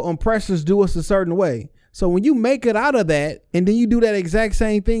quote unquote oppressors do us a certain way. So when you make it out of that, and then you do that exact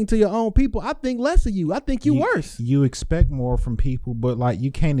same thing to your own people, I think less of you. I think you worse. You expect more from people, but like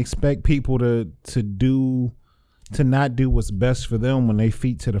you can't expect people to not do what's best for them when they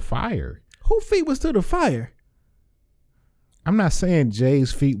feet to the fire. Who feet was to the fire? I'm not saying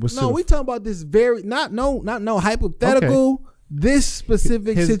Jay's feet was. No, we talking about this very not hypothetical. Okay. This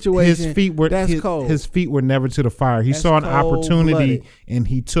specific situation. His feet were cold. His feet were never to the fire. He saw an opportunity and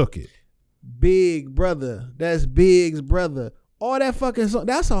he took it. Big brother. That's Big's brother. All that fucking song.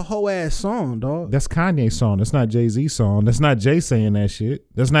 That's a whole ass song, dog. That's Kanye's song. That's not Jay-Z's song. That's not Jay saying that shit.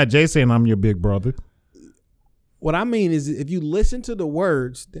 That's not Jay saying I'm your big brother. What I mean is, if you listen to the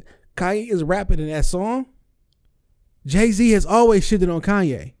words Kanye is rapping in that song, Jay-Z has always shitted on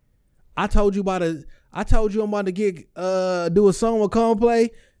Kanye. I told you I'm about to get do a song with Coldplay.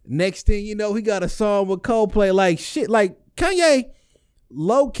 Next thing you know, he got a song with Coldplay. Like shit. Like Kanye,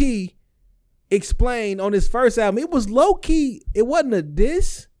 low key explained on his first album. It was low key. It wasn't a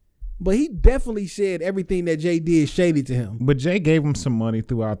diss, but he definitely said everything that Jay did shady to him. But Jay gave him some money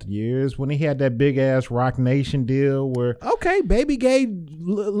throughout the years when he had that big ass Rock Nation deal. Where Baby gave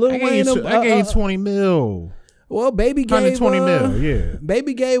Lil Wayne. I gave 20 mil. Well, Baby gave 120 mil. Yeah.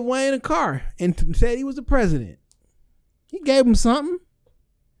 Baby gave Wayne a car and said he was the president. He gave him something.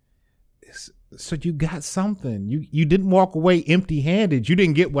 So you got something. You didn't walk away empty-handed. You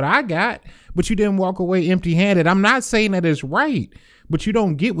didn't get what I got, but you didn't walk away empty-handed. I'm not saying that it's right, but you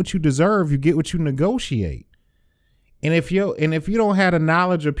don't get what you deserve. You get what you negotiate. And if you don't have the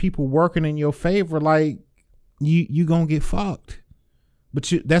knowledge of people working in your favor, like you gonna get fucked.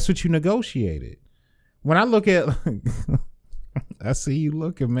 But that's what you negotiated. When I look at, I see you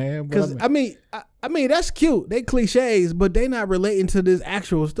looking, man. Because I mean that's cute. They cliches, but they not relating to this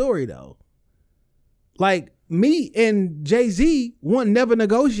actual story though. Like me and Jay-Z weren't never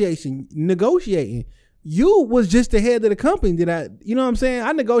negotiating. You was just the head of the company. You know what I'm saying?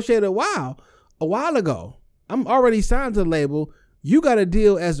 I negotiated a while ago. I'm already signed to the label. You got a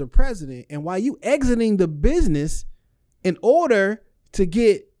deal as the president, and while you exiting the business in order to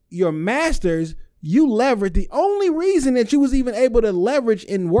get your masters, you leverage. The only reason that you was even able to leverage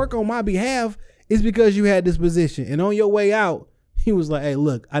and work on my behalf is because you had this position. And on your way out, he was like, hey,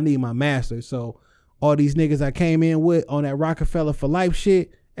 look, I need my master. So all these niggas I came in with on that Rockefeller for life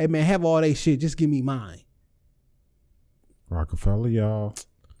shit, hey man, have all they shit. Just give me mine. Rockefeller, y'all.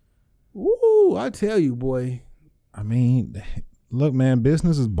 Ooh, I tell you, boy. I mean, look, man,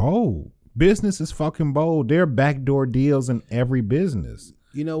 business is bold. Business is fucking bold. There are backdoor deals in every business.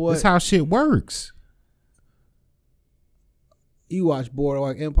 You know what? That's how shit works. You watch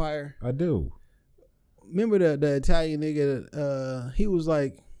Boardwalk Empire? I do. Remember the Italian nigga? He was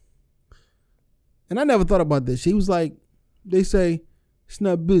like, and I never thought about this. He was like, they say it's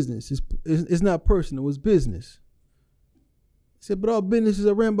not business. It's not personal. It's business. He said, but all businesses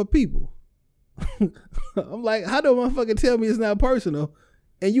are ran by people. I'm like, how do a motherfucker tell me it's not personal,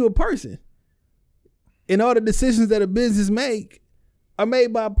 and you a person? And all the decisions that a business make are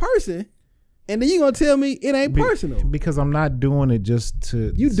made by a person. And then you gonna tell me it ain't personal because I'm not doing it just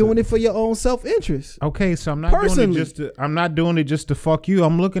to. You doing it for your own self-interest. Okay, so I'm not doing it just to. I'm not doing it just to fuck you.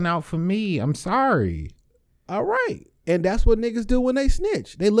 I'm looking out for me. I'm sorry. All right, and that's what niggas do when they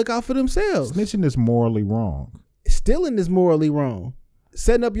snitch. They look out for themselves. Snitching is morally wrong. Stealing is morally wrong.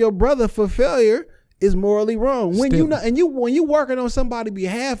 Setting up your brother for failure is morally wrong. When when you working on somebody's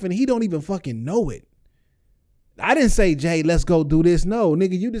behalf and he don't even fucking know it. I didn't say, Jay, let's go do this. No,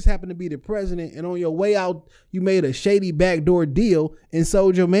 nigga, you just happen to be the president, and on your way out, you made a shady backdoor deal and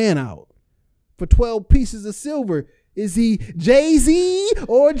sold your man out for 12 pieces of silver. Is he Jay-Z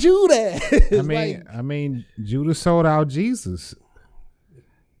or Judas? I mean, Judas sold out Jesus.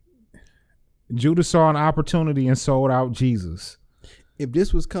 Judas saw an opportunity and sold out Jesus. If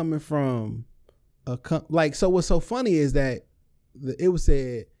this was coming from so what's so funny is that it was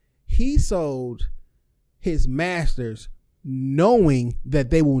said he sold his masters knowing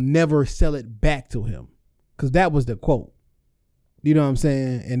that they will never sell it back to him, because that was the quote. You know what I'm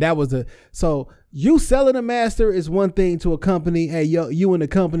saying? And that was so you selling a master is one thing to a company. Hey, you and the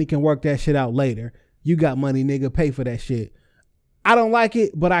company can work that shit out later. You got money, nigga, pay for that shit. I don't like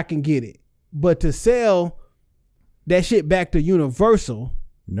it, but I can get it. But to sell that shit back to Universal,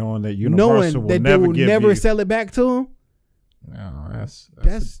 knowing that Universal will never sell it back to him. No,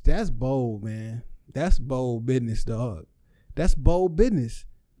 that's bold, man. That's bold business, dog. That's bold business.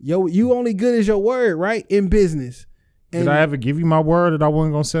 Yo, you only good as your word, right? In business. And did I ever give you my word that I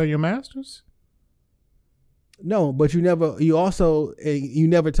wasn't gonna sell your masters? No, but you never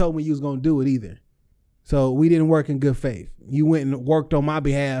told me you was gonna do it either. So we didn't work in good faith. You went and worked on my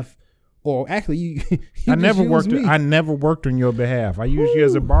behalf, or actually you I never worked on your behalf. I used you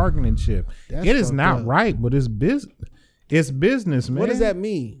as a bargaining chip. It is not right, but it's business. It's business, man. What does that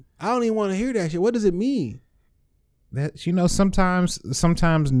mean? I don't even want to hear that shit. What does it mean? That,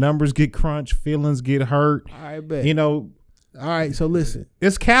 sometimes numbers get crunched, feelings get hurt. I bet. All right, so listen.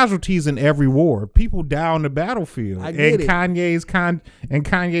 There's casualties in every war. People die on the battlefield. I get it.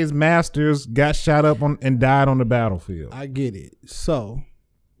 Kanye's masters got shot up and died on the battlefield. I get it. So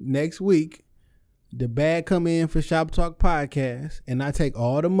next week, the bag come in for Shop Talk Podcast, and I take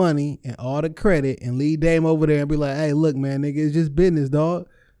all the money and all the credit and lead Dame over there and be like, hey, look, man, nigga, it's just business, dog.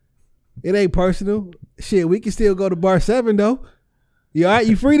 It ain't personal. Shit, we can still go to Bar 7, though. You all right?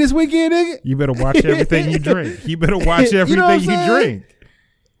 You free this weekend, nigga? You better watch everything you drink. You better watch everything you drink.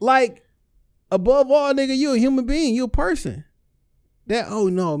 Like, above all, nigga, you a human being. You a person. Oh,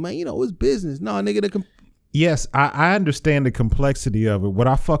 no, man, it's business. No, nigga, yes, I understand the complexity of it. Would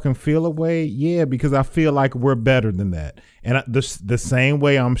I fucking feel a way? Yeah, because I feel like we're better than that. And the same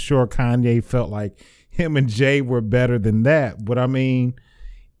way I'm sure Kanye felt like him and Jay were better than that. But I mean,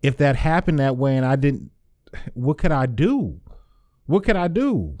 if that happened that way and I didn't, what could I do? What could I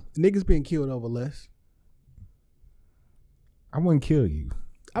do? Niggas being killed over less. I wouldn't kill you.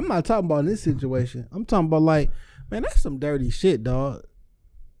 I'm not talking about in this situation. I'm talking about like, man, that's some dirty shit, dog.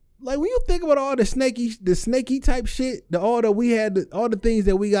 Like when you think about all the snaky type shit, all the things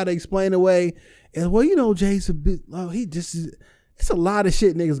that we got to explain away, and well, Jay's a bit. Oh, it's a lot of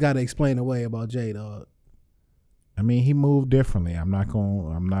shit niggas got to explain away about Jay, dog. I mean, he moved differently. I'm not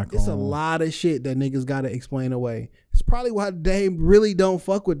going. It's a lot of shit that niggas got to explain away. It's probably why Dame really don't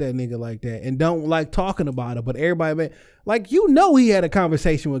fuck with that nigga like that and don't like talking about it. But everybody, like, he had a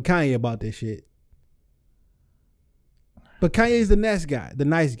conversation with Kanye about this shit. But Kanye's the nice guy.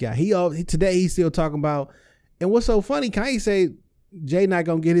 Today he's still talking about. And what's so funny? Kanye say Jay not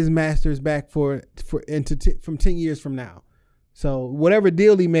gonna get his masters back from 10 years from now. So whatever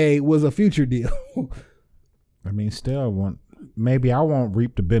deal he made was a future deal. I mean, still, maybe I won't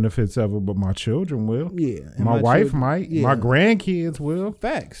reap the benefits of it, but my children will. Yeah. My wife might. Yeah. My grandkids will.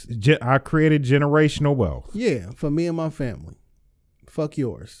 Facts. I created generational wealth. Yeah, for me and my family. Fuck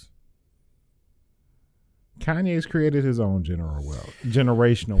yours. Kanye's created his own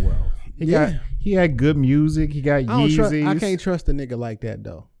generational wealth. He had good music. He got Yeezys. I can't trust a nigga like that,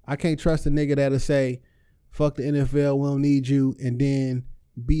 though. I can't trust a nigga that'll say, fuck the NFL, we don't need you, and then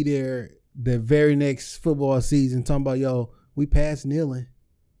be there the very next football season talking about, yo, we passed kneeling.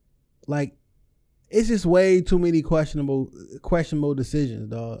 Like, it's just way too many questionable decisions,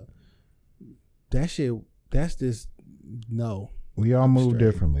 dog. That shit, that's just, no. We all move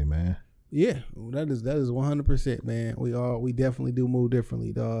differently, man. Yeah, that is 100%, man. We definitely do move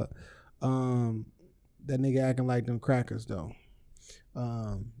differently, dog. That nigga acting like them crackers though.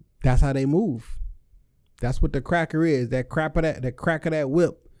 That's how they move. That's what the cracker is. That crack of that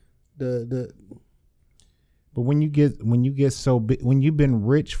whip. But when you get so big, when you've been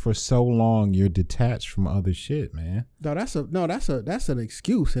rich for so long, you're detached from other shit, man. No, that's an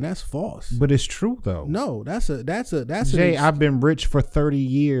excuse, and that's false. But it's true though. No, that's Jay, I've been rich for 30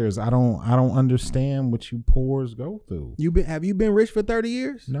 years. I don't understand what you poors go through. Have you been rich for 30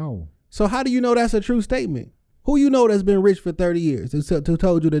 years? No. So how do you know that's a true statement? Who you know that's been rich for 30 years who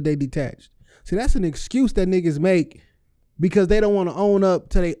told you that they detached? See, that's an excuse that niggas make because they don't want to own up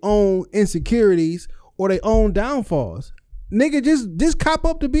to their own insecurities or their own downfalls. Nigga, just cop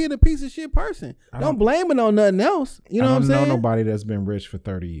up to being a piece of shit person. Don't blame it on nothing else. You know what I'm saying? I don't know nobody that's been rich for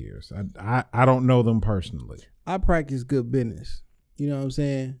 30 years. I don't know them personally. I practice good business. You know what I'm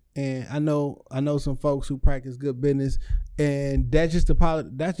saying? And I know some folks who practice good business, and that's just a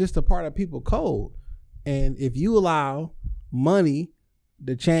part of people code. And if you allow money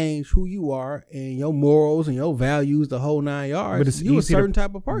to change who you are and your morals and your values, the whole 9 yards, you a certain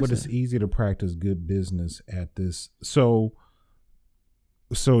type of person. But it's easy to practice good business at this. So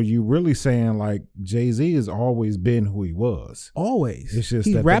you really saying like Jay-Z has always been who he was. Always. It's just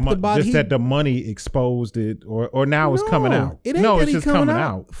he that rapped about that the money exposed it or now it's coming out. It ain't it's just coming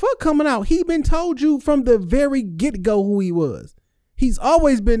out. Fuck coming out. He been told you from the very get-go who he was. He's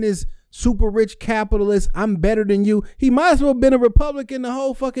always been this super rich capitalist. I'm better than you. He might as well have been a Republican the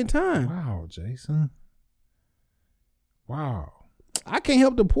whole fucking time. Wow, Jason. Wow. I can't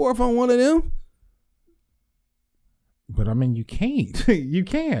help the poor if I'm one of them. But I mean, you can't. You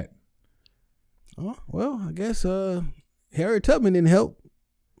can't. Oh, well, I guess Harriet Tubman didn't help.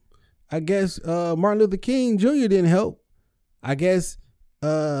 I guess Martin Luther King Jr. didn't help. I guess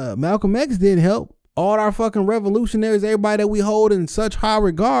Malcolm X didn't help. All our fucking revolutionaries, everybody that we hold in such high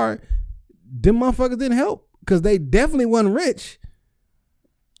regard, them motherfuckers didn't help because they definitely wasn't rich.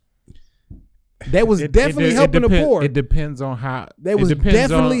 They was definitely helping the poor. It depends on how. They was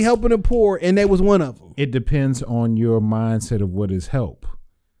definitely helping the poor, and they was one of them. It depends on your mindset of what is help.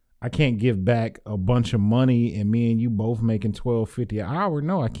 I can't give back a bunch of money and me and you both making $12.50 an hour.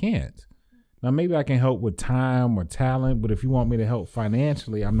 No, I can't. Now, maybe I can help with time or talent, but if you want me to help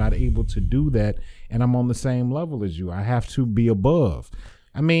financially, I'm not able to do that, and I'm on the same level as you. I have to be above.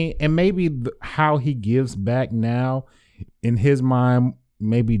 I mean, and maybe how he gives back now, in his mind,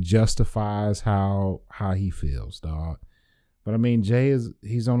 maybe justifies how he feels, dog. But I mean,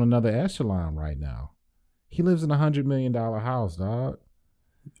 he's on another echelon right now. He lives in a $100 million house, dog.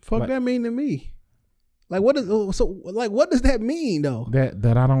 Fuck that mean to me? Like what does that mean though?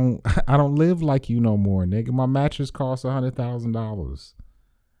 That I don't live like you no more, nigga. My mattress costs $100,000.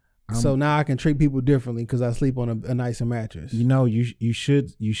 So now I can treat people differently because I sleep on a nicer mattress. You know, you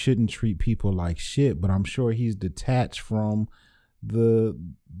shouldn't treat people like shit, but I'm sure he's detached from the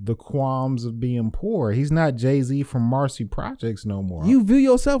qualms of being poor. He's not Jay-Z from Marcy Projects no more. You view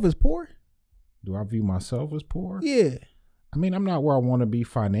yourself as poor? Do I view myself as poor? Yeah. I mean, I'm not where I want to be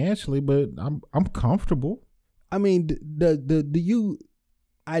financially, but I'm comfortable. I mean, do you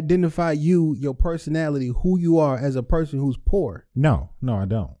identify your personality, who you are as a person who's poor? No, I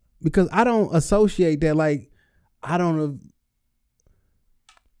don't. Because I don't associate that. Like, I don't know.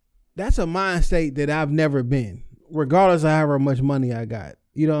 That's a mind state that I've never been, regardless of however much money I got.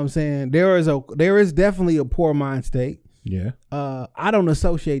 You know what I'm saying? There is definitely a poor mind state. Yeah. I don't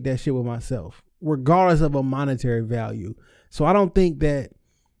associate that shit with myself, regardless of a monetary value. So I don't think that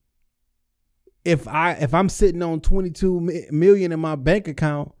if I'm sitting on 22 million in my bank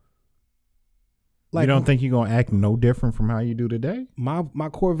account, like, you don't think you're gonna act no different from how you do today? My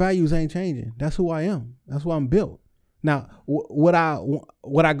core values ain't changing. That's who I am. That's why I'm built. Now, would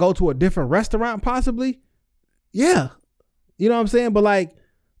I go to a different restaurant possibly? Yeah, you know what I'm saying. But like,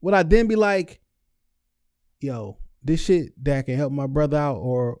 would I then be like, yo, this shit that can help my brother out,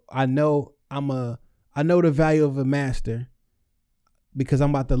 or I know the value of a master because I'm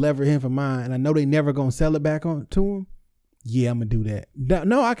about to lever him for mine, and I know they never gonna sell it back on to him. Yeah, I'm gonna do that.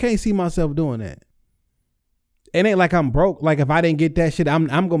 No, I can't see myself doing that. It ain't like I'm broke. Like if I didn't get that shit, I'm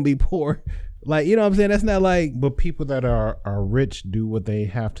gonna be poor. Like, you know what I'm saying? That's not like. But people that are rich do what they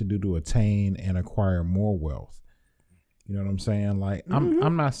have to do to attain and acquire more wealth. You know what I'm saying? Like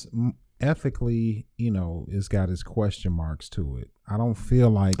I'm not ethically, you know, it's got its question marks to it. I don't feel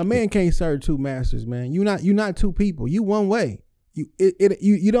like a man can't serve two masters, man. You're not two people. You one way.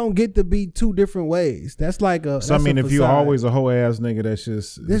 You don't get to be two different ways. That's like a. So I mean, if you're always a whole ass nigga, that's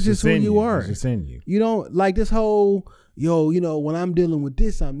just who you are. It's just in you. You don't like this whole when I'm dealing with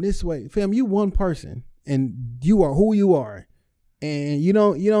this, I'm this way. Fam, you one person and you are who you are. And you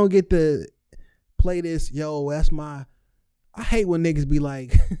don't get to play this, that's my. I hate when niggas be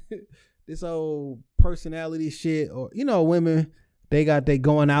like this old personality shit, or women, they got they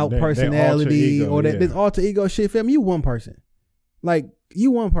going out personality, they or this alter ego shit. Fam, you one person. Like,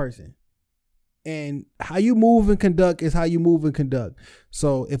 you one person. And how you move and conduct is how you move and conduct.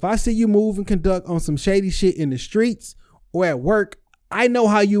 So if I see you move and conduct on some shady shit in the streets or at work, I know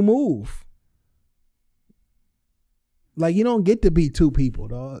how you move. Like, you don't get to be two people,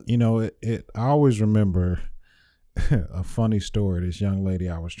 dog. I always remember a funny story. This young lady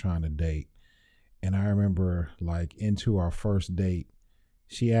I was trying to date. And I remember, like, into our first date,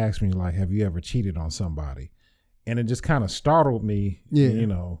 she asked me, like, have you ever cheated on somebody? And it just kind of startled me. Yeah.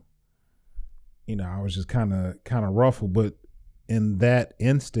 I was just kind of ruffled. But in that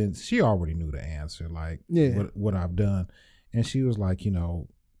instance, she already knew the answer, like what I've done. And she was like,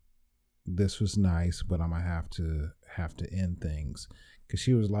 this was nice, but I'm gonna have to end things. Cause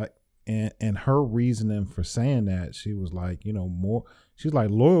she was like, and her reasoning for saying that, she was like, she's like,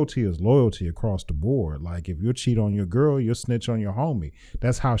 loyalty is loyalty across the board. Like, if you cheat on your girl, you'll snitch on your homie.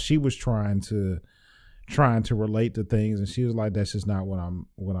 That's how she was trying to relate to things. And she was like, that's just not what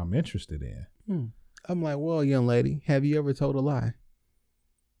I'm interested in. I'm like, well, young lady, have you ever told a lie?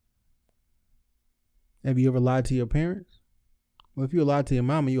 Have you ever lied to your parents? Well, if you lied to your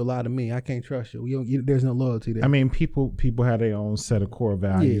mama, you lie to me. I can't trust you. There's no loyalty there. I mean, people have their own set of core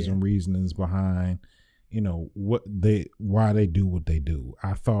values and reasonings behind, why they do what they do.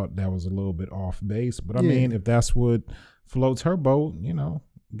 I thought that was a little bit off base, but I mean, if that's what floats her boat,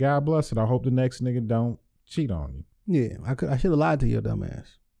 God bless it. I hope the next nigga don't cheat on you. Yeah, I should have lied to your dumb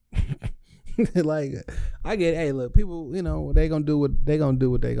ass. Like, I get, hey, look, people, they gonna do what they gonna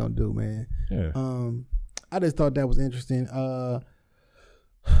do, man. Yeah. I just thought that was interesting.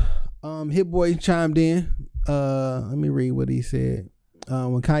 Hit Boy chimed in. Let me read what he said.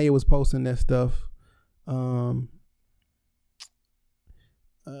 When Kanye was posting that stuff,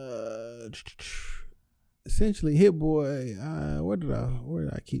 essentially Hit Boy, where did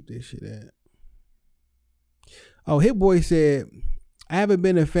I keep this shit at? Oh, Hit Boy said, I haven't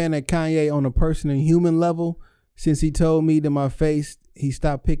been a fan of Kanye on a personal human level since he told me to my face he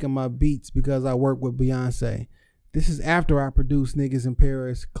stopped picking my beats because I work with Beyonce. This is after I produced Niggas in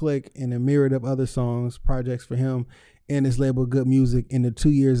Paris, Click, and a myriad of other projects for him and his label Good Music in the 2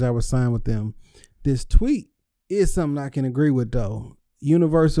 years I was signed with them. This tweet is something I can agree with, though.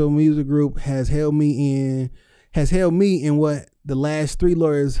 Universal Music Group has held me in what the last 3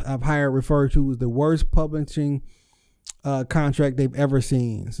 lawyers I've hired refer to as the worst publishing contract they've ever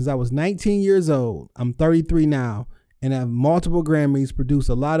seen. Since I was 19 years old, I'm 33 now, and have multiple Grammys, produced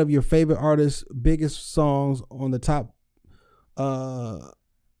a lot of your favorite artists' biggest songs on the top. And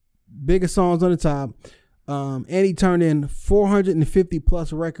he turned in 450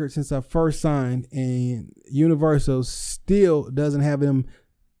 plus records since I first signed, and Universal still doesn't have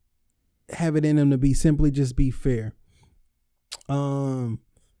it in him to be fair. Long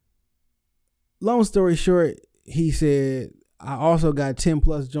story short, he said, I also got 10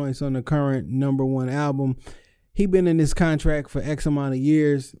 plus joints on the current #1 album. He been in this contract for X amount of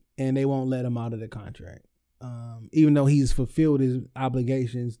years, and they won't let him out of the contract. Even though he's fulfilled his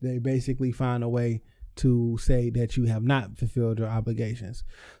obligations, they basically find a way to say that you have not fulfilled your obligations.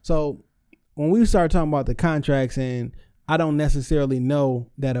 So when we start talking about the contracts, and I don't necessarily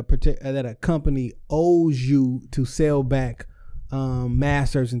know that a company owes you to sell back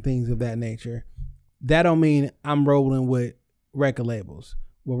masters and things of that nature, that don't mean I'm rolling with record labels.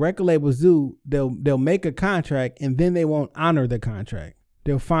 What record labels do, they'll make a contract and then they won't honor the contract.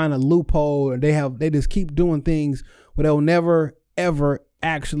 They'll find a loophole, and they just keep doing things where they'll never ever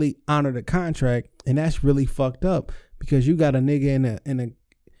actually honor the contract, and that's really fucked up because you got a nigga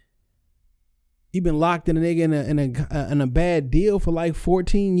you've been locked in a nigga in a bad deal for like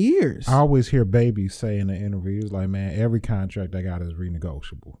 14 years. I always hear babies say in the interviews, like, man, every contract I got is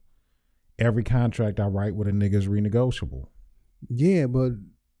renegotiable. Every contract I write with a nigga is renegotiable. Yeah, but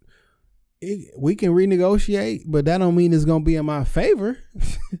we can renegotiate, but that don't mean it's gonna be in my favor.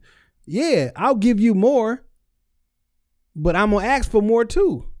 Yeah, I'll give you more, but I'm gonna ask for more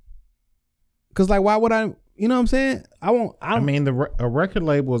too. Cause like, why would I? You know what I'm saying? I mean, a record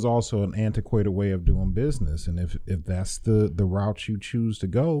label is also an antiquated way of doing business, and if that's the route you choose to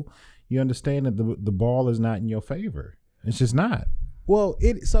go, you understand that the ball is not in your favor. It's just not. Well,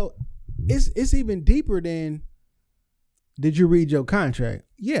 it's even deeper than did you read your contract?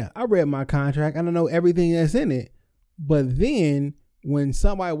 Yeah, I read my contract and I know everything that's in it. But then when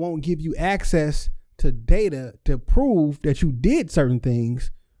somebody won't give you access to data to prove that you did certain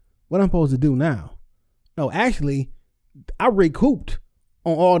things, what I'm supposed to do now? No, actually, I recouped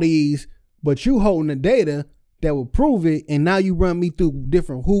on all these, but you holding the data that will prove it, and now you run me through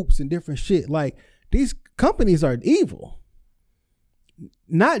different hoops and different shit. Like, these companies are evil.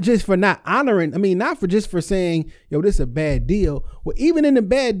 Not just for not honoring, not for just for saying, yo, this is a bad deal. Well, even in the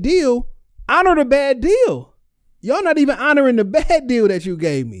bad deal, honor the bad deal. Y'all not even honoring the bad deal that you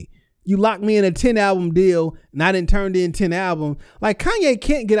gave me. You locked me in a 10 album deal and I didn't turn in 10 albums. Like, Kanye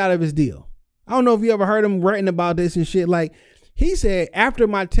can't get out of his deal. I don't know if you ever heard him writing about this and shit. Like, he said, after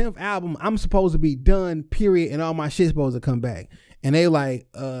my 10th album, I'm supposed to be done, period, and all my shit's supposed to come back. And they like,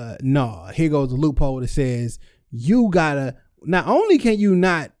 no, here goes the loophole that says, you gotta, not only can you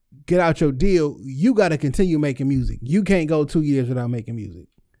not get out your deal, you gotta continue making music. You can't go 2 years without making music.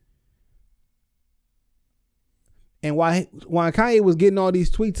 And while Kanye was getting all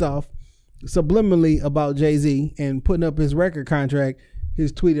these tweets off subliminally about Jay-Z and putting up his record contract,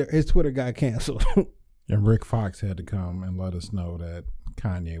 his Twitter got canceled. And Rick Fox had to come and let us know that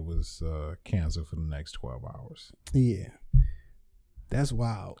Kanye was canceled for the next 12 hours. Yeah. That's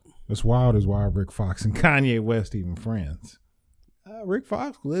wild. What's wild is why Rick Fox and Kanye West even friends. Rick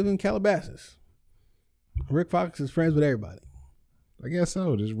Fox live in Calabasas. Rick Fox is friends with everybody. I guess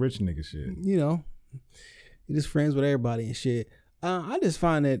so. This rich nigga shit. You know, he just friends with everybody and shit. I just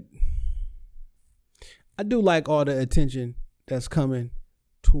find that I do like all the attention that's coming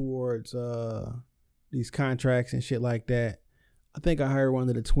towards these contracts and shit like that. I think I heard one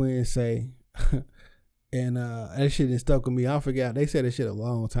of the twins say, and that shit didn't stuck with me. I forgot. They said that shit a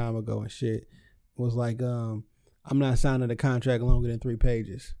long time ago and shit. It was like, I'm not signing a contract longer than 3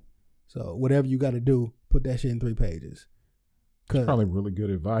 pages. So whatever you got to do, put that shit in 3 pages. That's probably really good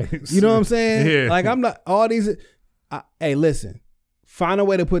advice. You know what I'm saying? Yeah. Like, I'm not, all these, hey, listen, find a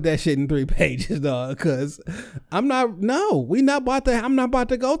way to put that shit in 3 pages, dog, because I'm not about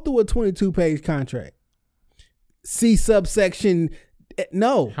to go through a 22-page contract. C subsection,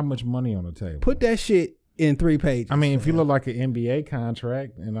 no. How much money on the table? Put that shit in 3 pages. I mean, if you look like an NBA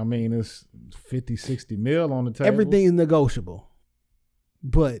contract, and I mean, it's 50, 60 mil on the table. Everything is negotiable.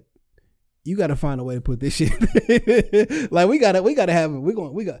 But you got to find a way to put this shit. Like, we got to have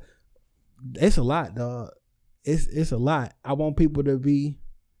it. It's a lot, dog. It's a lot. I want people to be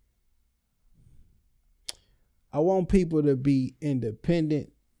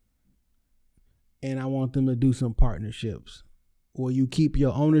independent, and I want them to do some partnerships where you keep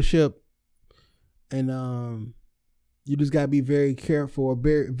your ownership, and you just gotta be very careful,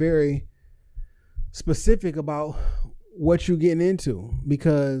 very, very specific about what you're getting into,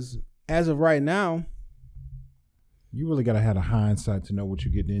 because as of right now, you really gotta have the hindsight to know what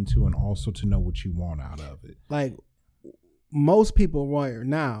you're getting into, and also to know what you want out of it. Like, most people right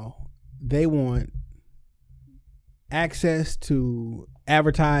now, they want access to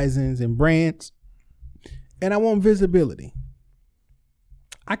advertisings and brands, and I want visibility.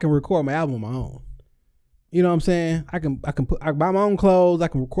 I can record my album on my own. You know what I'm saying? I can buy my own clothes. I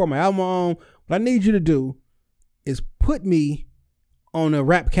can record my album on my own. What I need you to do is put me on a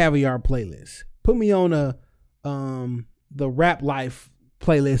Rap Caviar playlist. Put me on the Rap Life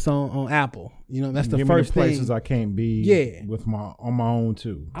playlist on Apple. You know, that's the first thing. Places I can't be on my own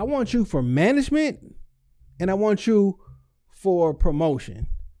too. I want you for management, and I want you for promotion.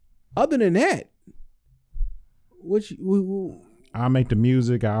 Other than that, I'll make the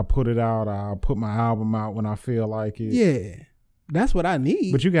music, I'll put it out, I'll put my album out when I feel like it. Yeah. That's what I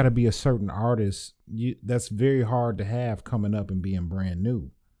need. But you got to be a certain artist. That's very hard to have coming up and being brand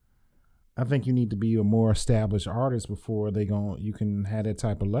new. I think you need to be a more established artist before you can have that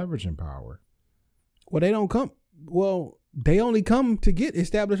type of leveraging power. Well, they only come to get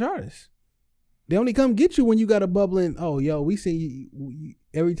established artists. They only come get you when you got a bubbling, oh, yo, we see you,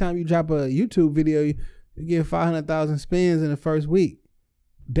 every time you drop a YouTube video, you get 500,000 spins in the first week.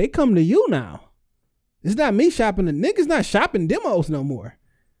 They come to you now. It's not me shopping. The niggas not shopping demos no more.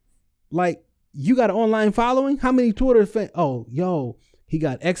 Like, you got an online following? How many Twitter fans? Oh, yo, he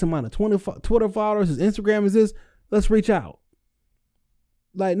got X amount of Twitter followers. His Instagram is this. Let's reach out.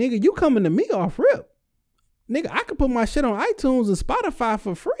 Like, nigga, you coming to me off rip. Nigga, I could put my shit on iTunes and Spotify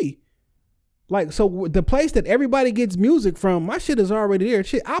for free. Like, so the place that everybody gets music from, my shit is already there.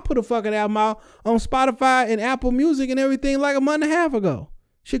 Shit, I put a fucking album out on Spotify and Apple Music and everything like a month and a half ago.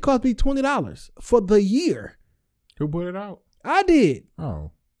 Shit cost me $20 for the year. Who put it out? I did.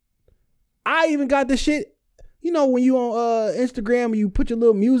 Oh. I even got the shit. You know, when you on Instagram and you put your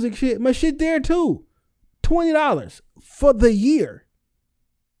little music shit, my shit there too. $20 for the year.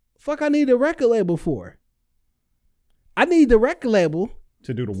 Fuck, I need a record label for. I need the record label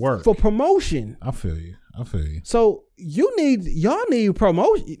to do the work for promotion. I feel you. So y'all need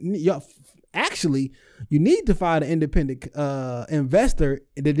promotion. Actually, you need to find an independent investor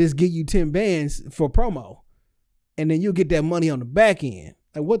that just give you 10 bands for promo, and then you'll get that money on the back end.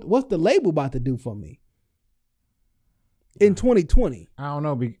 Like what's the label about to do for me in 2020? I don't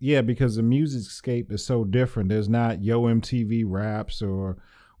know. Because the musicscape is so different. There's not Yo MTV Raps or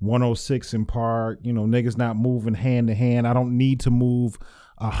 106 in Park. You know, niggas not moving hand to hand. I don't need to move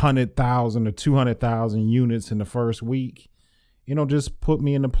 100,000 or 200,000 units in the first week. You know, just put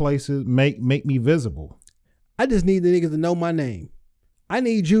me in the places, make me visible. I just need the niggas to know my name. I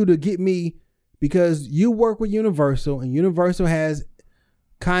need you to get me, because you work with Universal and Universal has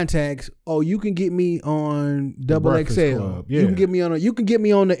contacts. Oh, you can get me on Double XL. Club. Yeah. You can get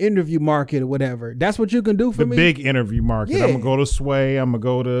me on the interview market or whatever. That's what you can do for me. The big interview market. Yeah. I'm gonna go to Sway. I'm gonna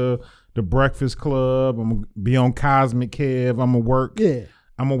go to the Breakfast Club. I'm gonna be on Cosmic Kev. I'm gonna work. Yeah.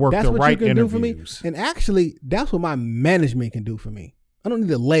 I'm gonna work that's the what right you can interviews. do for me. And actually, that's what my management can do for me. I don't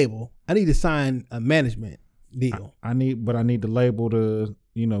need a label. I need to sign a management deal. I need the label to,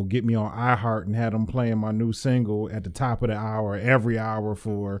 you know, get me on iHeart and have them playing my new single at the top of the hour every hour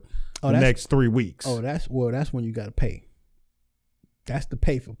for the next 3 weeks. Oh, that's when you gotta pay. That's the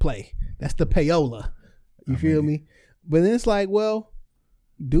pay for play. That's the payola. You feel me? But then it's like, well,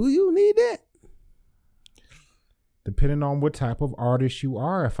 do you need that? Depending on what type of artist you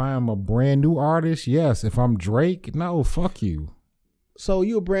are. If I am a brand new artist, yes. If I'm Drake, no, fuck you. So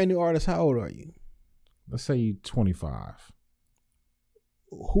you a brand new artist. How old are you? Let's say 25.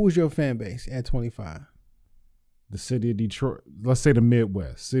 Who's your fan base at 25? The city of Detroit. Let's say the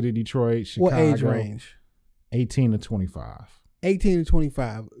Midwest. City of Detroit, Chicago. What age range? 18 to 25. 18 to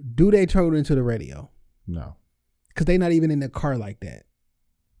 25. Do they tune into the radio? No. Because they not even in the car like that.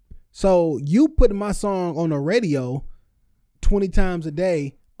 So you putting my song on the radio 20 times a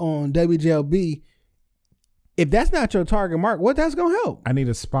day on WJLB, if that's not your target market, what that's going to help? I need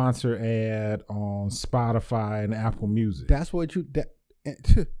a sponsor ad on Spotify and Apple Music. That's what you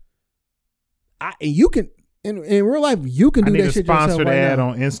can, in real life, you can do that shit yourself. I need a sponsored ad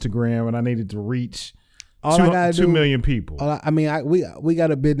now. on Instagram, and I needed to reach All I gotta 2 million people. We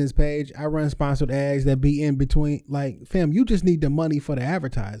got a business page. I run sponsored ads that be in between. Like, fam, you just need the money for the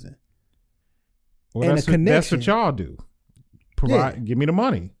advertising. Well, and that's what y'all do. Give me the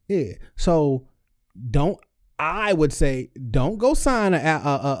money. Yeah. So I would say don't go sign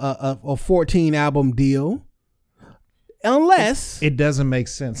a 14 album deal unless it doesn't make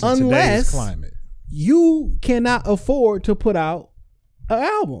sense in today's climate. You cannot afford to put out an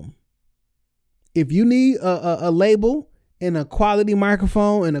album. If you need a label and a quality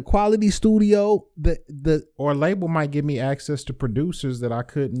microphone and a quality studio, or a label might give me access to producers that I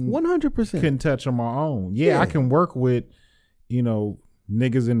couldn't 100% couldn't touch on my own. Yeah, I can work with, you know,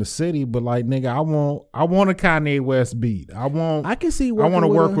 niggas in the city, but like, nigga, I want a Kanye West beat. I want to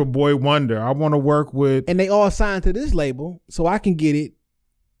work with Boy Wonder. I want to work with, and they all signed to this label, so I can get it.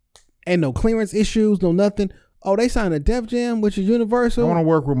 Ain't no clearance issues, no nothing. Oh, they signed a Def Jam, which is Universal. I want to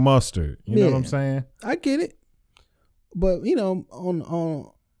work with Mustard. You know what I'm saying? I get it. But, you know, on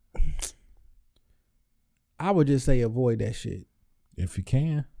I would just say avoid that shit. If you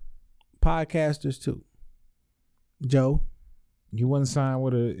can. Podcasters too. Joe? You wouldn't sign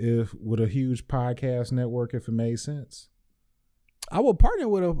with a huge podcast network if it made sense? I would partner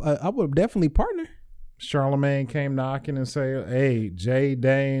with I would definitely partner. Charlemagne came knocking and say, hey, Jay,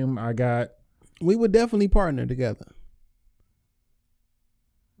 Dame, we would definitely partner together.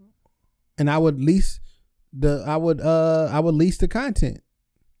 And I would lease the content.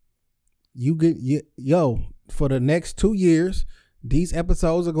 You get for the next 2 years, these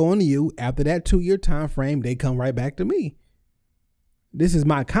episodes are going to you. After that 2-year time frame, they come right back to me. This is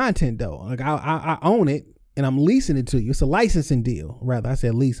my content though. Like I own it and I'm leasing it to you. It's a licensing deal. Rather, I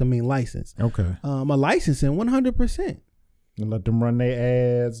said lease, I mean license. Okay. A licensing 100%. And let them run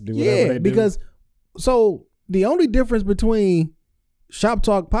their ads, do whatever they do. Because so the only difference between Shop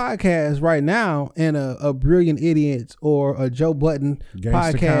Talk podcast right now and a Brilliant Idiots or a Joe Budden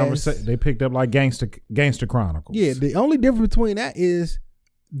podcast, they picked up like Gangster Chronicles. Yeah, the only difference between that is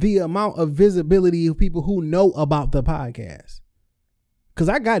the amount of visibility of people who know about the podcast. Because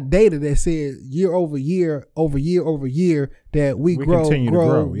I got data that says year over year that we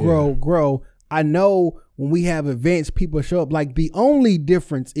grow. I know when we have events, people show up. Like, the only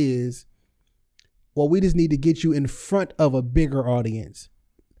difference is, well, we just need to get you in front of a bigger audience.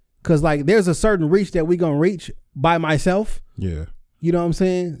 Because, like, there's a certain reach that we going to reach by myself. Yeah. You know what I'm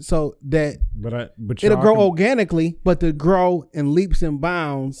saying? So that but it'll grow organically, but to grow in leaps and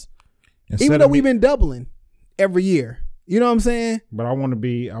bounds, even though we've been doubling every year. You know what I'm saying? But I want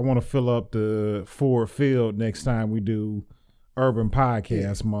to fill up the Ford Field next time we do Urban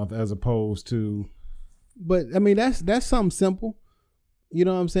Podcast Month, as opposed to. But I mean, that's something simple. You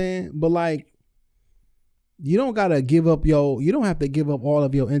know what I'm saying? But like, you don't have to give up all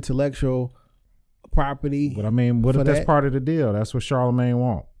of your intellectual property. But I mean, what if that's part of the deal? That's what Charlamagne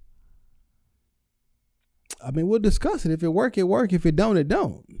want. I mean, we'll discuss it. If it work, it work. If it don't, it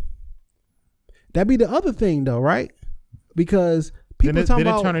don't. That'd be the other thing, though, right? Because people talking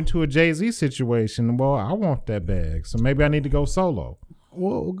about, then it turn into a Jay-Z situation. Well, I want that bag, so maybe I need to go solo.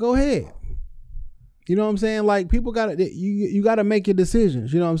 Well, go ahead. You know what I'm saying? Like, people you gotta make your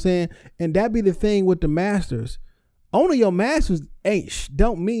decisions. You know what I'm saying? And that be the thing with the masters. Owning your masters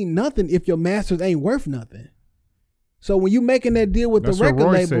don't mean nothing if your masters ain't worth nothing. So when you making that deal with the record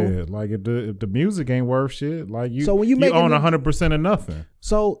label, said. Like if the music ain't worth shit, like you, so when you own 100% of nothing.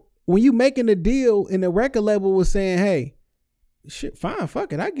 So when you making the deal and the record label was saying, hey, shit, fine,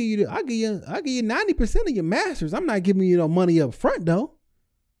 fuck it, I give you 90% of your masters. I'm not giving you no money up front though.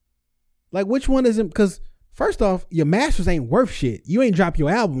 Like, which one is it? Because first off, your masters ain't worth shit. You ain't dropped your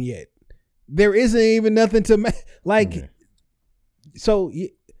album yet. There isn't even nothing to like. So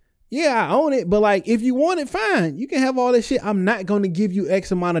yeah, I own it, but like, if you want it, fine, you can have all this shit. I'm not going to give you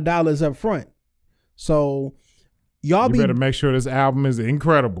X amount of dollars up front. So you better make sure this album is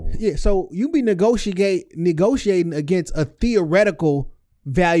incredible. Yeah, so you be negotiating against a theoretical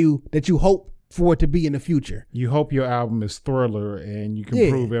value that you hope for it to be in the future. You hope your album is Thriller and you can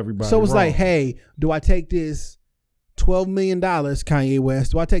prove everybody So it's wrong. like, hey, do I take this $12 million, Kanye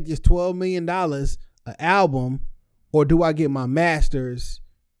West? Do I take this $12 million an album, or do I get my masters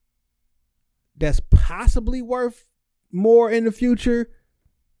that's possibly worth more in the future?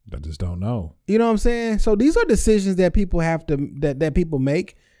 I just don't know. You know what I'm saying? So these are decisions that people have to that people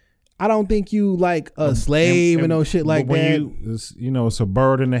make. I don't think you like a slave and no shit like that. It's a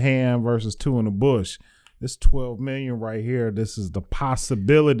bird in the hand versus two in the bush. This 12 million right here, this is the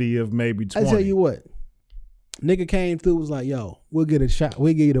possibility of maybe 20. I tell you what, nigga came through, was like, yo, we'll get a shot.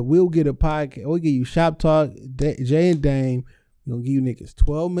 We'll get a podcast. We'll give you Shop Talk, Jay and Dame. We're gonna give you niggas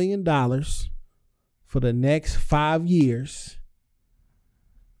 $12 million for the next 5 years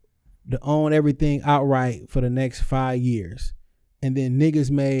to own everything outright for the next 5 years. And then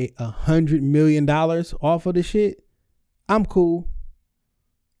niggas made $100 million off of the shit. I'm cool.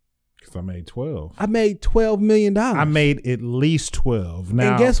 Because I made 12. I made $12 million. I made at least 12. Now,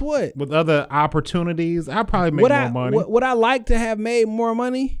 and guess what? With other opportunities, I probably make more money. Would I like to have made more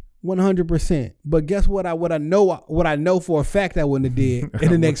money? 100%. But guess what? What I know for a fact I wouldn't have did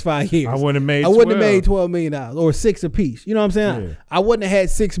in the next 5 years. I wouldn't have made. I wouldn't have made $12 million or $6 apiece. You know what I'm saying? Yeah. I wouldn't have had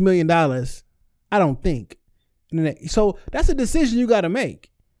 $6 million. I don't think. So that's a decision you got to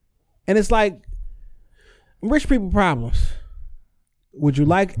make, and it's like rich people problems. Would you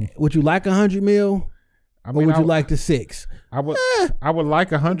like 100 mil, or would you like the 6? I would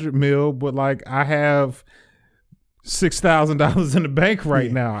like 100 mil, but like I have $6,000 in the bank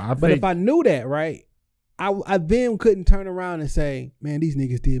right now. But if I knew that, right, I then couldn't turn around and say, man, these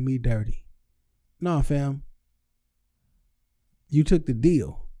niggas did me dirty. No, fam, you took the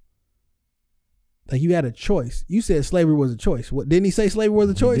deal. Like, you had a choice. You said slavery was a choice. What didn't he say? Slavery was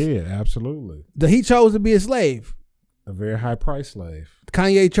a choice. He did, absolutely. He chose to be a slave. A very high price slave.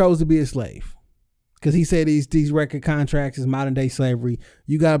 Kanye chose to be a slave because he said these record contracts is modern day slavery.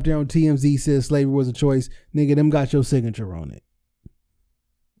 You got up there on TMZ, said slavery was a choice. Nigga, them got your signature on it.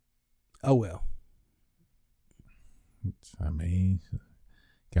 Oh well. I mean,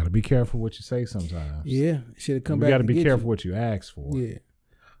 got to be careful what you say sometimes. Yeah, should have come back. You got to be careful what you ask for. Yeah.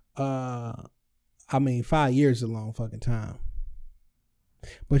 I mean, 5 years is a long fucking time.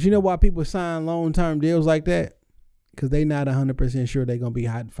 But you know why people sign long-term deals like that? Because they not 100% sure they're going to be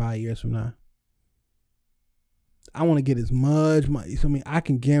hot 5 years from now. I want to get as much money. So, I mean, I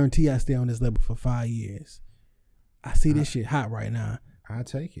can guarantee I stay on this level for 5 years. I see this shit hot right now. I'll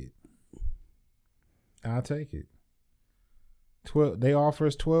take it. 12. They offer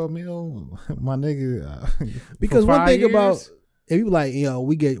us 12 mil, my nigga. Because one thing years? about, if you like,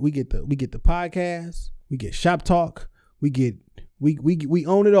 we get the podcast, we get Shop Talk, we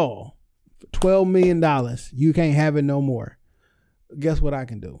own it all. For $12 million, you can't have it no more. Guess what I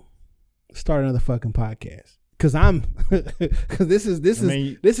can do? Start another fucking podcast. Cause this is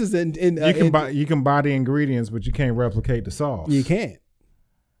you can buy the ingredients, but you can't replicate the sauce. You can't.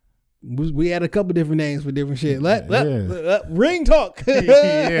 We had a couple different names for different shit. Ring Talk.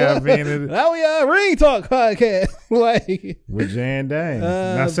 Yeah, I mean, now we are Ring Talk podcast. Like with Jan Dang.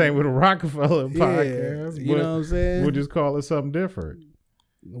 Not saying with a Rockefeller podcast. You know what I'm saying? We'll just call it something different.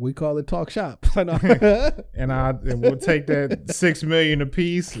 We call it Talk Shop. And we'll take that $6 million a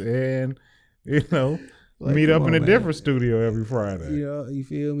piece and meet up in a different studio every Friday. You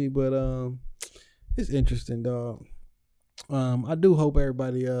feel me? But it's interesting, dog. I do hope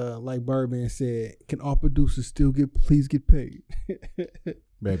everybody, like Birdman said, can all producers still please get paid?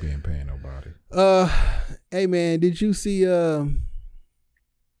 Baby ain't paying nobody. Hey man, did you see this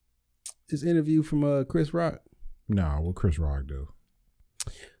interview from Chris Rock? No, what Chris Rock do?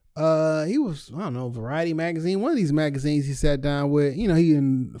 He was, I don't know, Variety magazine, one of these magazines he sat down with. He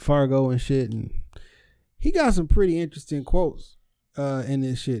in Fargo and shit, and he got some pretty interesting quotes in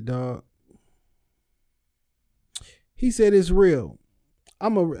this shit, dog. He said it's real.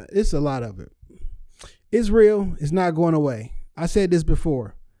 It's a lot of it. It's real. It's not going away. I said this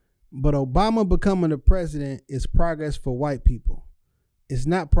before, but Obama becoming the president is progress for white people. It's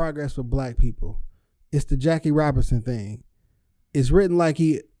not progress for black people. It's the Jackie Robinson thing. It's written like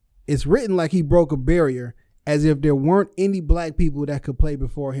he broke a barrier, as if there weren't any black people that could play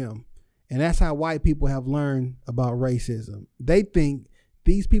before him. And that's how white people have learned about racism. They think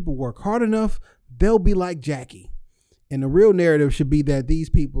these people work hard enough, they'll be like Jackie. And the real narrative should be that these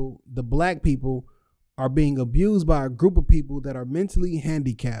people, the black people, are being abused by a group of people that are mentally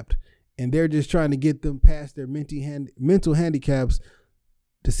handicapped. And they're just trying to get them past their mental handicaps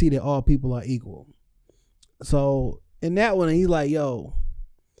to see that all people are equal. So in that one, he's like, yo,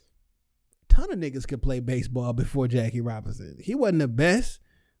 a ton of niggas could play baseball before Jackie Robinson. He wasn't the best,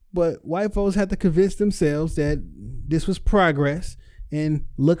 but white folks had to convince themselves that this was progress. And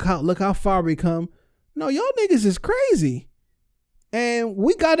look how far we come. No, y'all niggas is crazy. And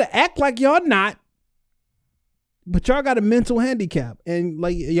we got to act like y'all not. But y'all got a mental handicap. And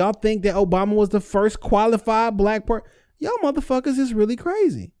like y'all think that Obama was the first qualified black person. Y'all motherfuckers is really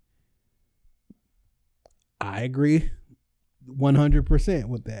crazy. I agree 100%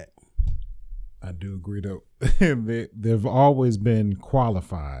 with that. I do agree though. They've always been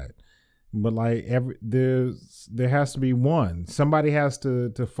qualified. But like there has to be one. Somebody has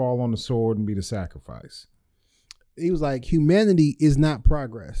to fall on the sword and be the sacrifice. He was like, humanity is not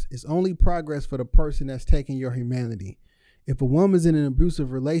progress. It's only progress for the person that's taking your humanity. If a woman's in an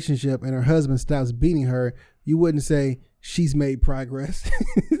abusive relationship and her husband stops beating her, you wouldn't say she's made progress.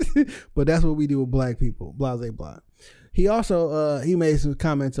 But that's what we do with black people. Blah, blah, blah. He also he made some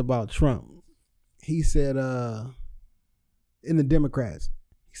comments about Trump. He said in the Democrats.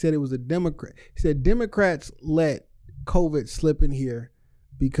 He said it was a Democrat. He said Democrats let COVID slip in here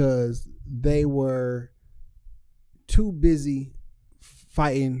because they were too busy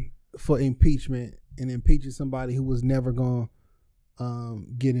fighting for impeachment and impeaching somebody who was never going to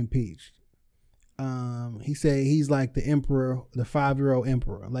get impeached. He said he's like the emperor, the 5-year-old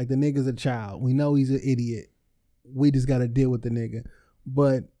emperor. Like the nigga's a child. We know he's an idiot. We just got to deal with the nigga.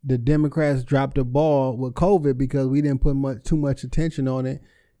 But the Democrats dropped the ball with COVID because we didn't put too much attention on it.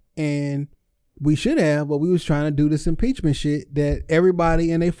 And we should have, but we was trying to do this impeachment shit that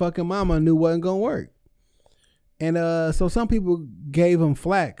everybody and they fucking mama knew wasn't going to work. And so some people gave him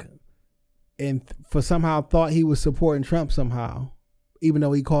flack and for somehow thought he was supporting Trump somehow, even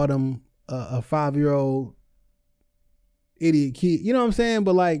though he called him a 5-year-old idiot kid. You know what I'm saying?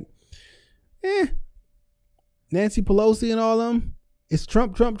 But like, Nancy Pelosi and all them, it's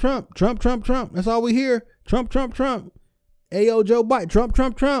Trump, Trump, Trump, Trump, Trump, Trump. That's all we hear. Trump, Trump, Trump. Ayo, Joe Biden, Trump,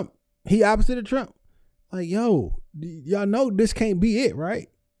 Trump, Trump. He opposite of Trump. Like, yo, y'all know this can't be it, right?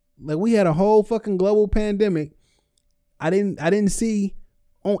 Like we had a whole fucking global pandemic. I didn't see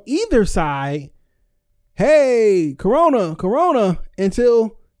on either side, hey, Corona,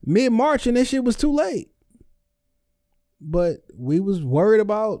 until mid-March, and that shit was too late. But we was worried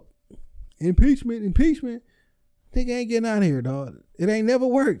about impeachment. Nigga ain't getting out of here, dog. It ain't never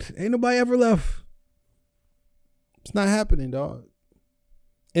worked. Ain't nobody ever left. It's not happening, dog.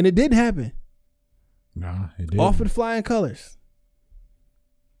 And it didn't happen. Nah, it didn't. Off with flying colors.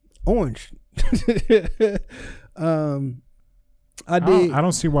 Orange. I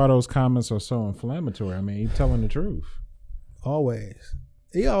don't see why those comments are so inflammatory. I mean, he's telling the truth. Always.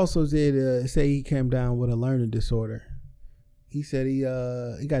 He also did say he came down with a learning disorder. He said he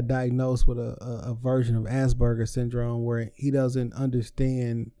got diagnosed with a version of Asperger's syndrome where he doesn't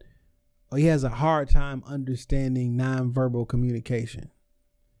understand, or he has a hard time understanding nonverbal communication,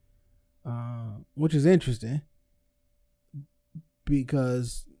 which is interesting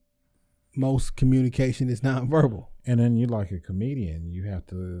because most communication is nonverbal. And then you like a comedian, you have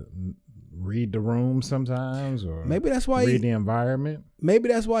to read the room sometimes, or maybe that's why read the environment. Maybe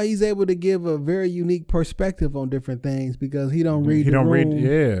that's why he's able to give a very unique perspective on different things, because he don't read the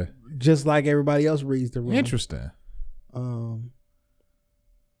room just like everybody else reads the room. Interesting.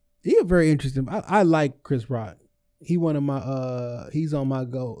 Yeah, very interesting. I like Chris Rock. He one of my he's on my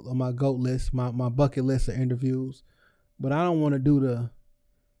GOAT list, my bucket list of interviews. But I don't want to do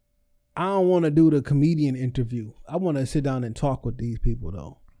the comedian interview. I want to sit down and talk with these people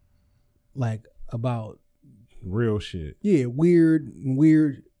though. Like about real shit. Yeah, weird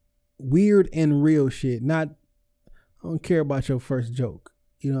and real shit. Not, I don't care about your first joke.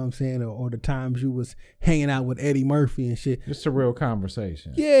 You know what I'm saying? Or the times you was hanging out with Eddie Murphy and shit. Just a real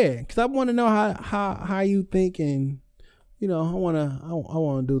conversation. Yeah, because I want to know how you think, and I want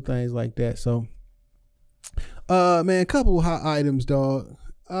to do things like that. So, man, a couple of hot items, dog.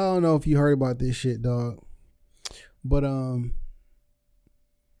 I don't know if you heard about this shit, dog, but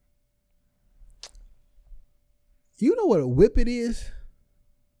you know what a whippet is?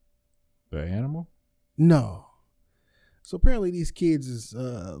 The animal? No. So apparently these kids is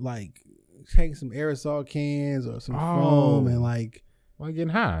like taking some aerosol cans or some foam and like getting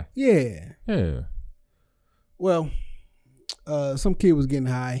high. Yeah. Yeah. Well, some kid was getting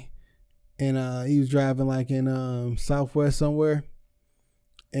high, and he was driving like in Southwest somewhere,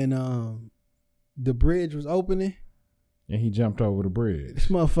 and the bridge was opening. And he jumped over the bridge. This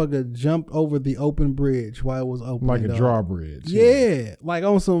motherfucker jumped over the open bridge while it was open. Like a drawbridge. Yeah. Like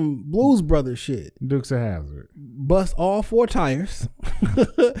on some Blues Brothers shit. Dukes of Hazzard. Bust all 4 tires.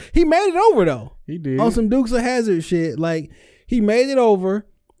 He made it over though. He did. On some Dukes of Hazzard shit. Like he made it over.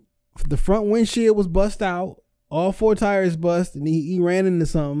 The front windshield was bust out. All 4 tires bust, and he ran into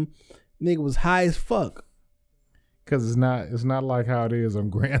something. Nigga was high as fuck. Because it's not like how it is on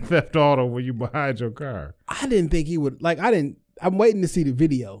Grand Theft Auto where you behind your car. I didn't think he would, I'm waiting to see the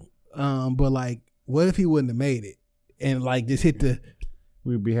video. But like, what if he wouldn't have made it and like just hit the...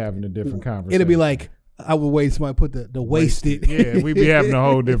 We'd be having a different conversation. It'd be like, I would wait somebody put the wasted. Yeah, we'd be having a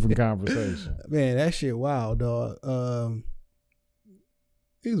whole different conversation. Man, that shit wild, dog.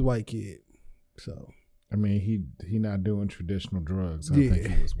 He's a white kid, so... I mean, he not doing traditional drugs. I think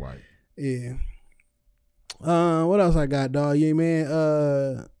he was white. Yeah. What else I got, dog? Yeah,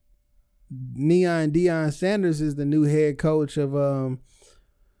 man. Deion Sanders is the new head coach of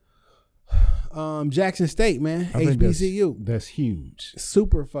Jackson State, man. HBCU. That's huge.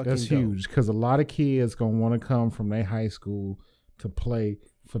 Super fucking. That's huge because a lot of kids gonna want to come from their high school to play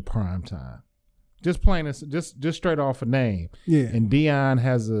for prime time. Just playing this, just straight off a name. Yeah. And Deion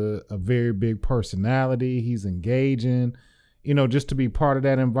has a very big personality. He's engaging. Just to be part of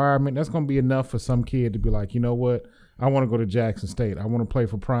that environment, that's going to be enough for some kid to be like, you know what? I want to go to Jackson State. I want to play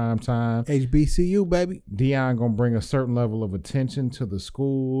for prime time. HBCU, baby. Deion going to bring a certain level of attention to the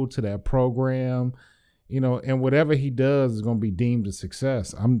school, to that program, and whatever he does is going to be deemed a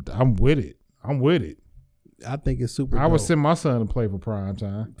success. I'm with it. I'm with it. I think it's super I would dope. send my son to play for prime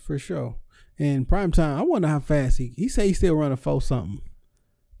time. For sure. And prime time, I wonder how fast he say he still running 4 something.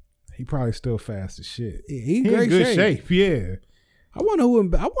 He probably still fast as shit. Yeah, he in good shape. Yeah. I want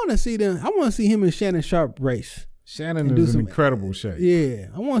to see them. I want to see him and Shannon Sharp race. Shannon is in incredible shape. Yeah,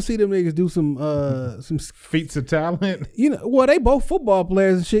 I want to see them niggas do some feats of talent. Well, they both football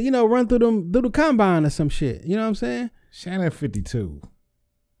players and shit. Run through the combine or some shit. You know what I'm saying? Shannon 52.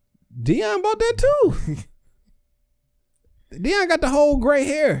 Deion about that too. Deion got the whole gray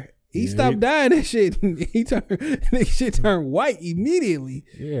hair. He stopped dying that shit. Shit turned white immediately.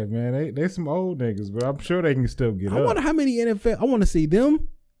 Yeah, man. They some old niggas, but I'm sure they can still get up. I wonder how many NFL. I want to see them,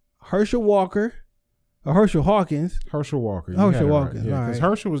 Herschel Walker, or Herschel Hawkins. Herschel Walker. Herschel Walker. Right. Yeah, because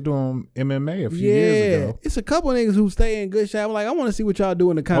Herschel was doing MMA a few years ago. It's a couple of niggas who stay in good shape. I'm like, I want to see what y'all do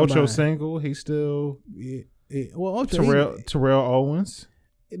in the combine. Ocho Cinco, he's still. Yeah. Well, Ocho, Terrell Owens.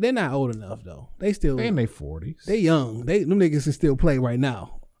 They're not old enough though. They in their 40s. They young. Them niggas can still play right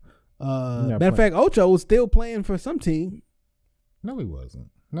now. Matter of fact, Ocho was still playing for some team. No, he wasn't.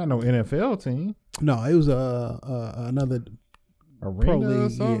 Not no NFL team. No, it was another Arena pro league or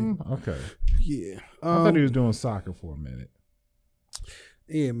something. Yeah. Okay. Yeah, I thought he was doing soccer for a minute.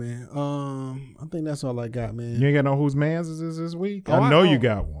 Yeah, man. I think that's all I got, man. You ain't got no Whose Mans is this week? I know you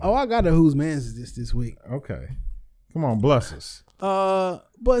got one. Oh, I got a Whose Mans is this week. Okay. Come on, bless us.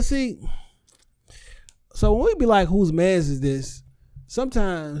 But see, so when we be like, whose mans is this?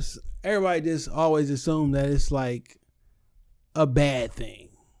 Sometimes everybody just always assume that it's like a bad thing.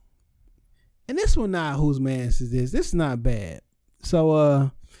 And this one not whose mans is this. This is not bad.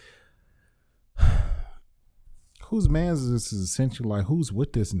 So whose man's is this? Is essentially like who's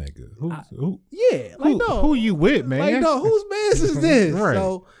with this nigga? Who you with, man? Like, no, whose man's is this? Right.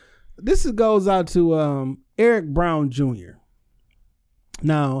 So this goes out to Eric Brown Jr.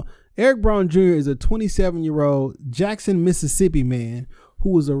 Now, Eric Brown Jr. is a 27-year-old Jackson, Mississippi man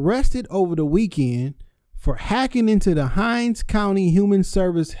who was arrested over the weekend for hacking into the Hinds County Human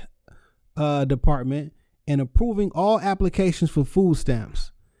Service Department and approving all applications for food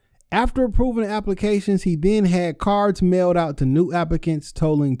stamps. After approving the applications, he then had cards mailed out to new applicants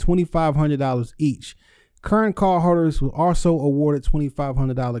totaling $2,500 each. Current card holders were also awarded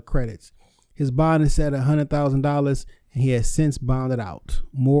 $2,500 credits. His bond is set at $100,000 and he has since bonded out.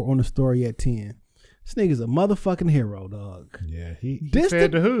 More on the story at 10. This nigga's a motherfucking hero, dog. Yeah, he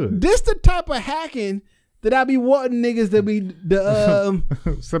fed the hood. This the type of hacking that I be wanting niggas to be the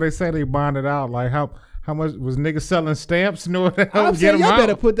So they say they bonded out. Like how much was niggas selling stamps in order to I'm help get saying them y'all out?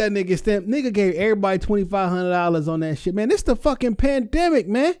 better put that nigga stamp. Nigga gave everybody $2,500 on that shit, man. This the fucking pandemic,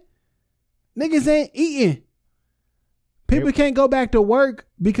 man. Niggas ain't eating. People can't go back to work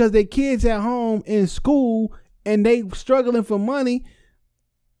because their kids at home in school and they struggling for money.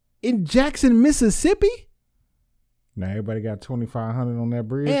 In Jackson, Mississippi, Now everybody got $2,500 on that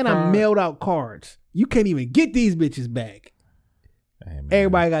bridge. and I mailed out cards. You can't even get these bitches back. Hey, man.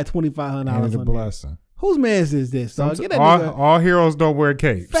 Everybody got $2,500 Ain't it a on there. blessing? Whose man's is this, dog? Get that nigga. All heroes don't wear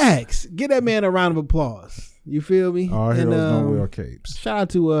capes. Facts. Get that man a round of applause. You feel me? All heroes don't wear And capes. shout out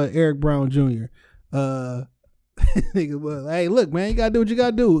to Eric Brown Jr. Nigga, well, hey, look, man, you gotta do what you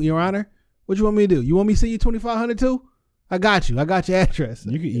gotta do, Your Honor. What you want me to do? You want me to send you $2,500 too? I got you. I got your address.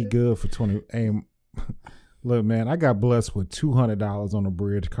 You can eat good for 20. Hey, look, man, I got blessed with $200 on a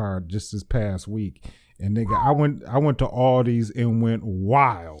bridge card just this past week, and nigga, I went to Aldi's and went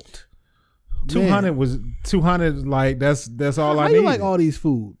wild. 200 was 200. Like that's all I How need. you like all these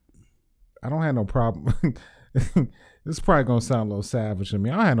food? I don't have no problem. This is probably gonna sound a little savage to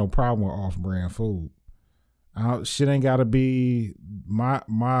me. I don't have no problem with off-brand food. Shit ain't gotta be my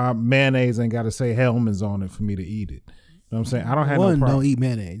mayonnaise ain't gotta say Hellman's on it for me to eat it. You know what I'm saying? I don't have no problem. Don't eat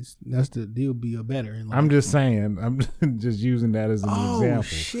mayonnaise. That's the deal. Be a better in life. I'm just saying. I'm just using that as an example.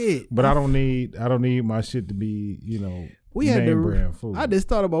 Shit! But I don't need my shit to be We had name brand food. I just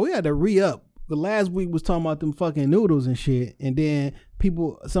thought about we had to re-up. The last week was talking about them fucking noodles and shit, and then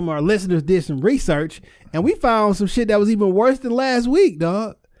some of our listeners did some research, and we found some shit that was even worse than last week,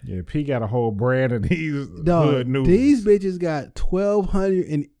 dog. Yeah, P got a whole brand of these hood noodles. These bitches got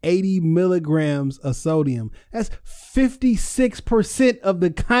 1,280 milligrams of sodium. That's 56% of the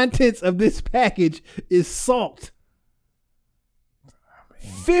contents of this package is salt.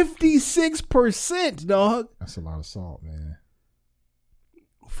 56%, dog. That's a lot of salt, man.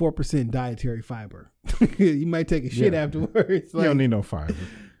 4% dietary fiber. You might take a shit afterwards. You don't need no fiber.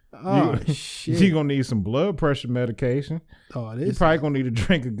 Oh, shit. You're going to need some blood pressure medication. Oh, You're probably going to need to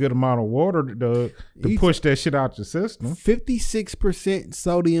drink a good amount of water to push that shit out your system. 56%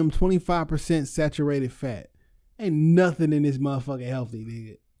 sodium, 25% saturated fat. Ain't nothing in this motherfucker healthy,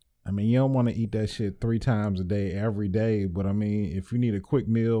 nigga. I mean, you don't want to eat that shit 3 times a day, every day. But I mean, if you need a quick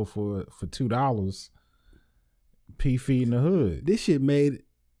meal for $2, P feeding the hood. This shit made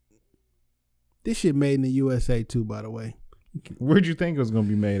in the USA too, by the way. Where'd you think it was gonna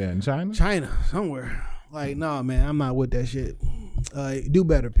be made at? In China? China, somewhere. Like, nah, man, I'm not with that shit. Do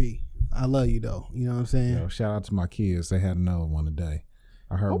better, P. I love you though. You know what I'm saying? Yo, shout out to my kids. They had another one today.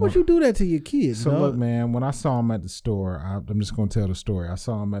 I heard. Why would you do that to your kids? So dog? look, man, when I saw them at the store, I'm just gonna tell the story. I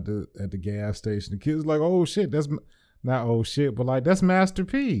saw them at the gas station. The kids like, oh shit, that's not oh shit, but like that's Master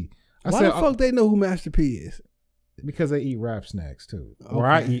P. Why the fuck they know who Master P is? Because they eat rap snacks too.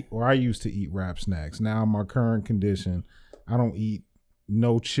 Okay. Or I used to eat rap snacks. Now in my current condition, I don't eat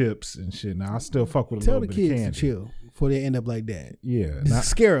no chips and shit. Now I still fuck with a little bit of candy. Tell the kids to chill before they end up like that. Yeah. Just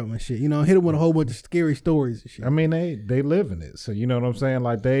scare them and shit. You know, hit them with a whole bunch of scary stories and shit. I mean, they live in it. So you know what I'm saying?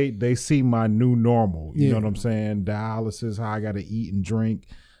 Like they see my new normal. You know what I'm saying? Dialysis, how I got to eat and drink.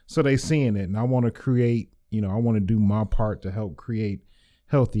 So they seeing it. And I want to create, I want to do my part to help create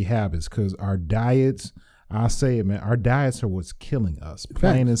healthy habits, because our diets, I say it, man, our diets are what's killing us,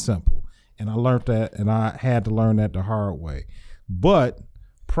 plain and simple. And I learned that, and I had to learn that the hard way. But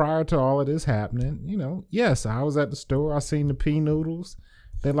prior to all of this happening, yes, I was at the store. I seen the pea noodles.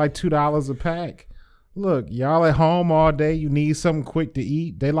 They're like $2 a pack. Look, y'all at home all day. You need something quick to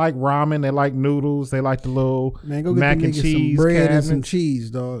eat. They like ramen. They like noodles. They like the little mac and cheese some bread cabinets. and some cheese,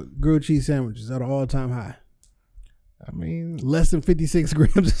 dog. Grilled cheese sandwiches at an all-time high. I mean, less than 56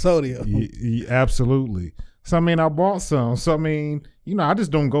 grams of sodium. Absolutely. So, I mean, I bought some. So, I mean, I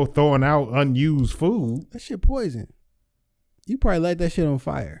just don't go throwing out unused food. That shit poison. You probably light that shit on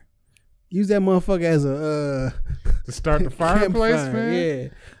fire. Use that motherfucker as a To start the fireplace, campfire,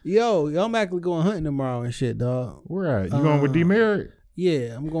 man. Yeah. Yo, I'm actually going hunting tomorrow and shit, dog. Where at? You going with D-Merritt?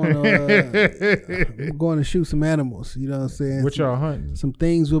 Yeah, I'm going to I'm going to shoot some animals. You know what I'm saying? What y'all hunting? Some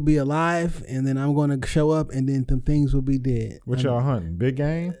things will be alive, and then I'm going to show up, and then some things will be dead. What y'all hunting? Big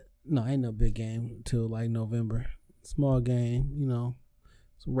game? No, ain't no big game until like November. Small game, you know,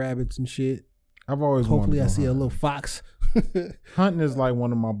 some rabbits and shit. I've always Hopefully I wanted to see go a hunting. little fox. Hunting is like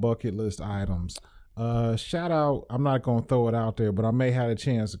one of my bucket list items. Shout out, I'm not going to throw it out there, but I may have a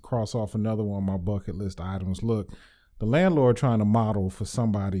chance to cross off another one of my bucket list items. Look, the landlord trying to model for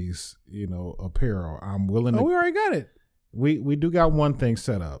somebody's, apparel. I'm willing to. Oh, we already got it. We do got one thing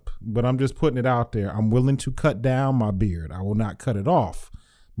set up, but I'm just putting it out there. I'm willing to cut down my beard. I will not cut it off,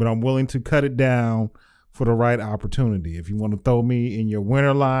 but I'm willing to cut it down for the right opportunity. If you want to throw me in your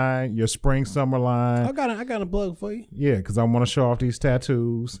winter line, your spring, summer line. I got a plug for you. Yeah, because I want to show off these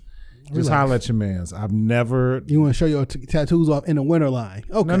tattoos. Just Relax. holler at your mans. I've never. You want to show your tattoos off in the winter line?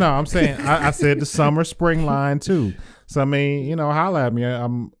 Okay. No, I'm saying I said the summer, spring line too. So I mean, holla at me.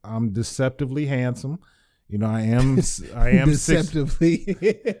 I'm deceptively handsome. I am deceptively.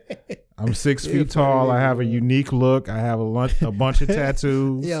 I'm 6 feet tall. I have a unique look. I have a bunch of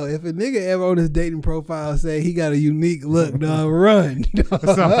tattoos. Yo, if a nigga ever on his dating profile say he got a unique look, dog, run.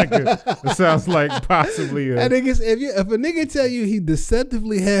 It sounds like possibly I think if a nigga tell you he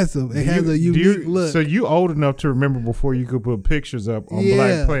deceptively handsome and has a unique look. So you old enough to remember before you could put pictures up on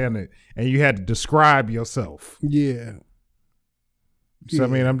Black Planet and you had to describe yourself. Yeah. So I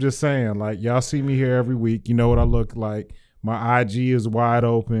mean, I'm just saying, like, y'all see me here every week. You know what I look like. My IG is wide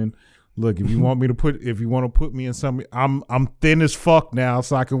open. Look, if you want to put me in something, I'm thin as fuck now,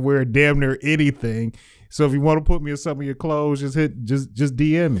 so I can wear damn near anything. So if you want to put me in some of your clothes, just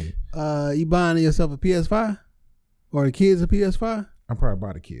DM me. You buying yourself a PS5 or the kids a PS5? I'm probably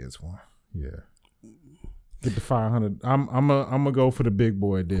buy the kids one. Yeah. Get the 500. I'm gonna go for the big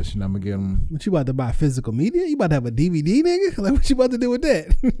boy edition. I'm gonna get them. What you about to buy? Physical media? You about to have a DVD, nigga? Like what you about to do with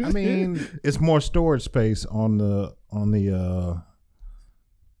that? I mean, it's more storage space on the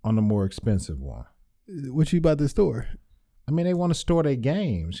more expensive one. What you about to store? I mean, they want to store their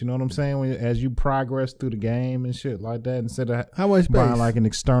games. You know what I'm saying? As you progress through the game and shit like that, instead of how much space? Buying like an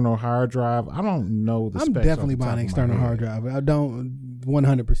external hard drive. I don't know the specs. I'm definitely buying an external hard drive. I don't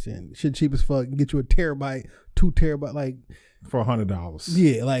 100%. Shit cheap as fuck. Get you a terabyte, 2 terabyte, like for $100.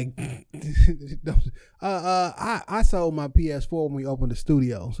 Yeah, like I sold my PS4 when we opened the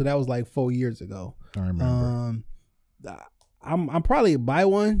studio, so that was like 4 years ago. I remember. I'm probably buy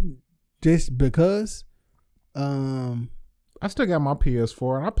one just because. I still got my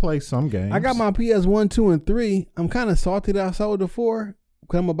PS4 and I play some games. I got my PS1, 2, and 3. I'm kind of salty that I sold the 4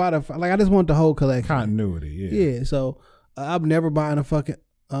 because I'm about to I just want the whole collection. Continuity, yeah. So I'm never buying a fucking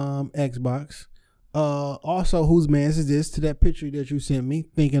Xbox. Also, whose man's is this? To that picture that you sent me,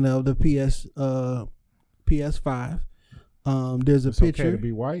 thinking of the PS5. There's a picture. Okay to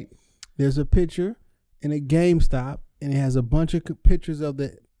be white. There's a picture in a GameStop, and it has a bunch of pictures of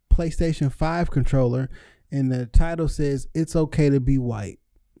the PlayStation 5 controller. And the title says, "It's okay to be white."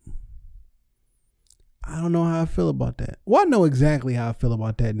 I don't know how I feel about that. Well, I know exactly how I feel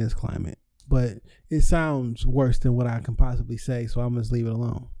about that in this climate. But it sounds worse than what I can possibly say, so I'm going to just leave it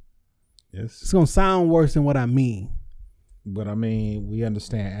alone. Yes. It's going to sound worse than what I mean. But, I mean, we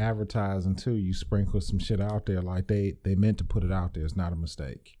understand advertising, too. You sprinkle some shit out there like they meant to put it out there. It's not a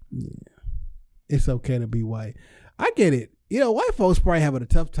mistake. Yeah. It's okay to be white. I get it. White folks probably having a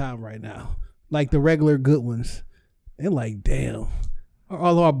tough time right now. Like the regular good ones. They're like, damn.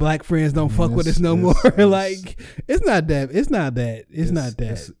 All of our black friends don't fuck with us no more. Like, it's not that. It's not that.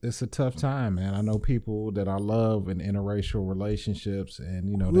 It's a tough time, man. I know people that I love in interracial relationships,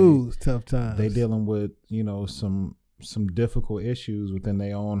 and tough times. They dealing with some difficult issues within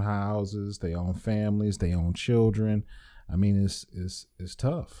their own houses, their own families, their own children. I mean, it's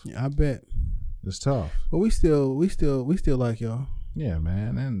tough. Yeah, I bet it's tough. But we still like y'all. Yeah,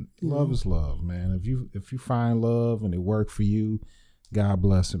 man, and love is love, man. If you find love and it work for you, God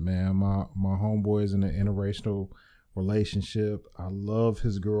bless it, man. My homeboy's in an interracial relationship. I love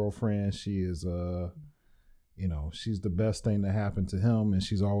his girlfriend. She is she's the best thing that happened to him, and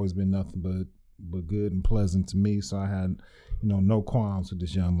she's always been nothing but good and pleasant to me. So I had no qualms with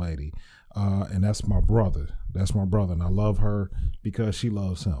this young lady, and that's my brother. And I love her because she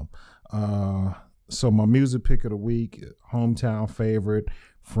loves him. So my music pick of the week, hometown favorite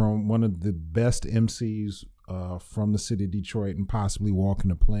from one of the best MCs from the city of Detroit and possibly walking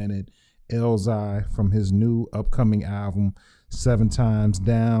the planet, Elzhi, from his new upcoming album, 7 Times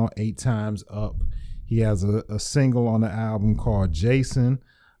Down, 8 Times Up. He has a single on the album called Jason.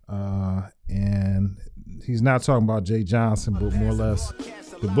 and he's not talking about Jay Johnson, but more or less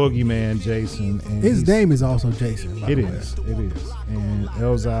the boogeyman Jason. And his name is also Jason. It is. And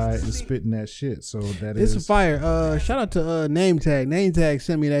Elzhi is spitting that shit. So that it's a fire. Shout out to Name Tag. Name Tag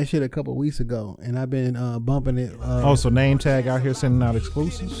sent me that shit a couple weeks ago, and I've been bumping it. So Name Tag out here sending out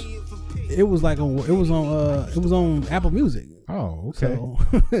exclusives. It was on Apple Music. Oh, okay.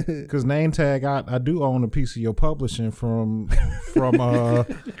 Because Name Tag, I do own a piece of your publishing from that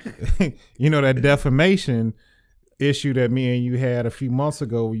defamation issue that me and you had a few months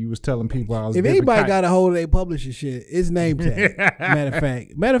ago where you was telling people I was. If anybody got a hold of their publishing shit, it's Name Tag.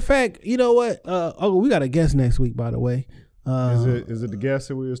 Matter of fact, you know what? We got a guest next week, by the way. Is it the guest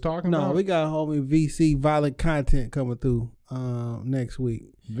that we was talking about? No, we got homie VC Violent Content coming through next week.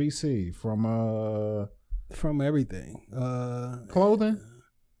 VC from everything. Clothing.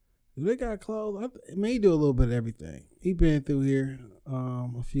 They got clothes. I mean, he do a little bit of everything. He been through here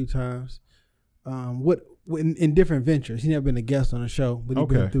a few times. In different ventures. He never been a guest on the show, but he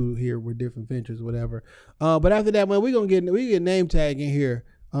been through here with different ventures, whatever. But after that, man, we get Name Tag in here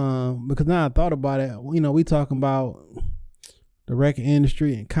because now I thought about it. We talking about the record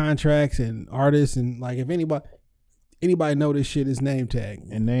industry and contracts and artists, and like if anybody know this shit, is Name Tag.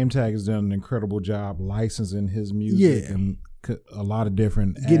 And Name Tag has done an incredible job licensing his music and a lot of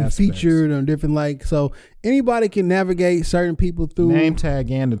different getting aspects. Featured on different so anybody can navigate certain people through Name Tag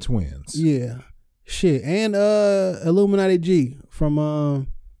and the Twins. Yeah. Shit. And Illuminati G from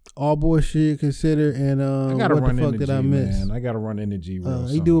All Bullshit Considered and What the Fuck Did I Miss? Man. I gotta run into G real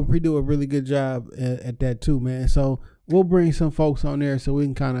he do a really good job at that too, man. So we'll bring some folks on there so we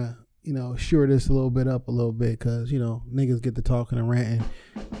can kind of shore this a little bit up a little bit, because niggas get to talking and ranting.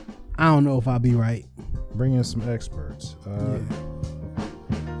 I don't know if I'll be right. Bring in some experts.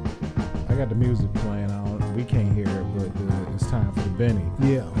 I got the music playing on. We can't hear it, but it's time for the Benny.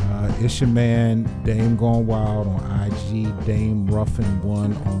 Yeah. It's your man Dame Gone Wild on IG, Dame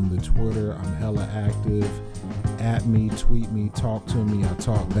Ruffin1 on the Twitter. I'm hella active. At me, tweet me, talk to me. I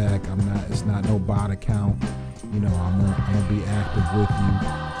talk back. It's not no bot account. I'm gonna be active with you.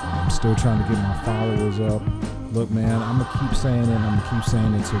 I'm still trying to get my followers up. Look, man, I'm gonna keep saying it. I'm gonna keep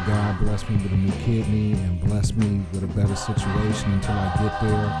saying it till God bless me with a new kidney and bless me with a better situation until I get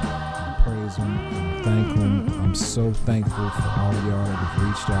there. I praise Him and I thank Him. I'm so thankful for all of y'all that have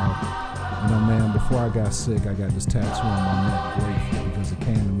reached out. Man, before I got sick, I got this tattoo on my neck, grateful, because it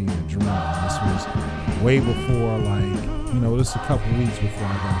came to me in a dream. This was way before, this is a couple weeks before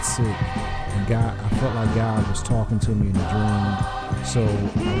I got sick. And I felt like God was talking to me in a dream. So I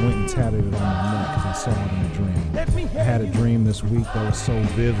went and tatted it on my neck because I saw it in a dream. I had a dream this week that was so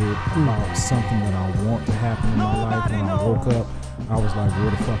vivid about something that I want to happen in my life. When I woke up, I was like,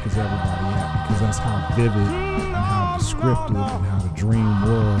 where the fuck is everybody at? Because that's how vivid and how descriptive and how the dream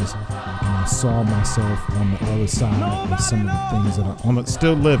was. And I saw myself on the other side of some of the things that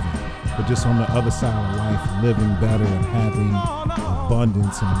still living, but just on the other side of life, living better and having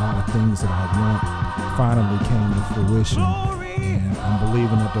abundance, and a lot of things that I want finally came to fruition. And I'm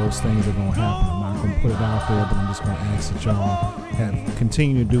believing that those things are going to happen. I'm not going to put it out there, but I'm just going to ask that y'all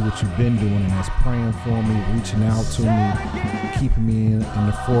continue to do what you've been doing, and that's praying for me, reaching out to me, keeping me in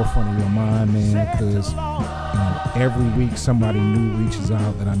the forefront of your mind, man, because every week somebody new reaches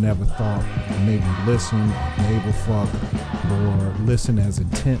out that I never thought maybe listen, gave a fuck, or listen as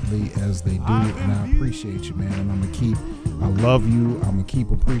intently as they do. And I appreciate you, man. And I love you. I'm gonna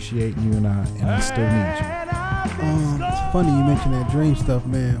keep appreciating you, and I still need you. It's funny you mentioned that dream stuff,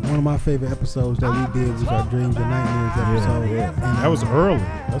 man. One of my favorite episodes that we did was our Dreams and Nightmares episode. Yeah. And that was early.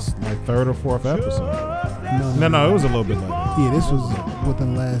 That's like third or fourth episode. No, it was a little bit later. Yeah, this was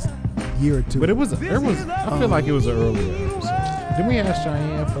within the last year or two. But I feel like it was an earlier episode. Didn't we ask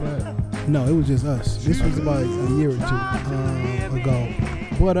Cheyenne for that? No, it was just us. This was about a year or two ago.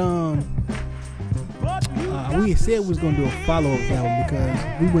 But we said we was gonna do a follow-up album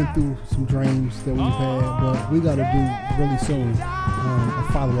because we went through some dreams that we've had, but we gotta do really soon a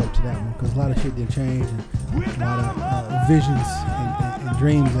follow-up to that one, because a lot of shit did change, and a lot of visions and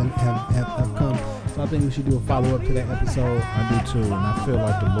dreams have come. So I think we should do a follow-up to that episode. I do too, and I feel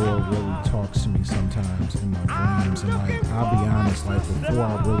like the Lord really talks to me sometimes in my dreams. And I'll be honest, before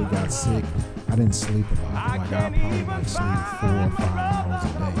I really got sick, I didn't sleep a lot. I probably sleep 4 or 5 hours a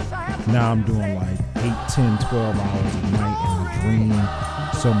day. Now I'm doing 8, 10, 12 hours a night, and I dream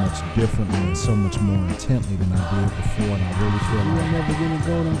so much differently and so much more intently than I did before. And I really feel like you were never gonna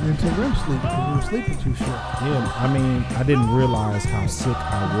go into REM sleep because you were sleeping too short. Yeah, I didn't realize how sick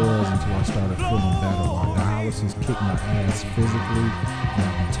I was until I started feeling better. Dialysis kicked my ass physically, and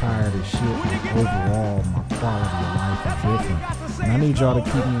I'm tired of this shit. Overall, my quality of life is different. And I need y'all to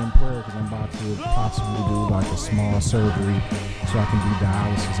keep me in prayer because I'm about to possibly do like a small surgery so I can do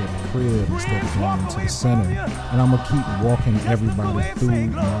dialysis at the crib instead of going into the center. And I'm going to keep walking everybody through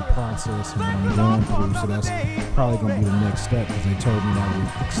my process and what I'm going through. So that's probably going to be the next step because they told me that would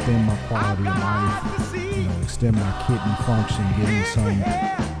extend my quality of life, extend my kidney function, give me some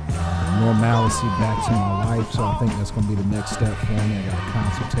normalcy back to my life. So I think that's going to be the next step for me. I got a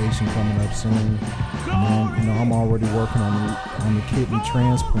consultation coming up soon. And then, I'm already working on the kidney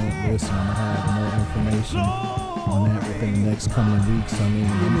transplant list, and I'm going to have more information on that within the next coming weeks. I mean,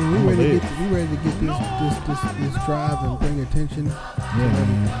 we ready to get this drive and bring attention. Yeah,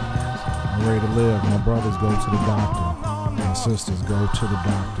 man. I'm ready to live. My brothers go to the doctor. My sisters go to the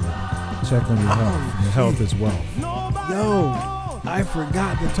doctor. Check on your health. Your health is wealth. Yo, I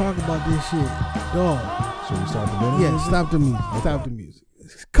forgot to talk about this shit. Dog. Should we start the video? Yeah, stop the music. Stop the music.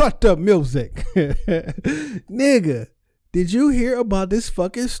 Cut the music. Nigga, did you hear about this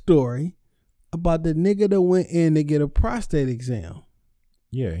fucking story about the nigga that went in to get a prostate exam?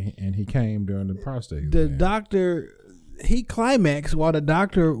 Yeah, and he came during the prostate exam. The doctor, he climaxed while the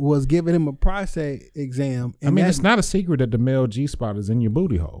doctor was giving him a prostate exam. I mean, it's not a secret that the male G-spot is in your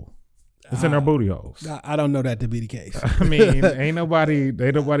booty hole. It's in our booty holes. I don't know that to be the case. I mean, ain't nobody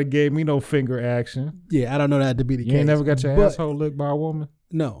gave me no finger action. Yeah, I don't know that to be the case. You ain't never got your asshole licked by a woman?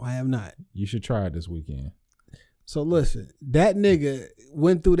 No, I have not. You should try it this weekend. So listen, that nigga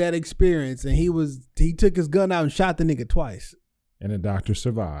went through that experience and he took his gun out and shot the nigga twice. And the doctor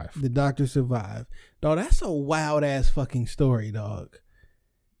survived. The doctor survived. Dog, that's a wild ass fucking story, dog.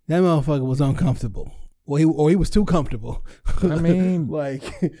 That motherfucker was uncomfortable. Or he was too comfortable. I mean, like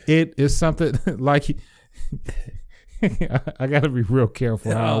it is something like I gotta be real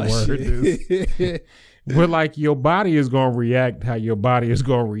careful how I word this. But like your body is gonna react how your body is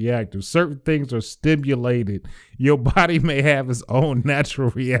gonna react. If certain things are stimulated, your body may have its own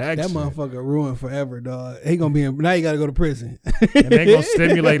natural reaction. That motherfucker ruined forever, dog. He gonna be now. You gotta go to prison, and they gonna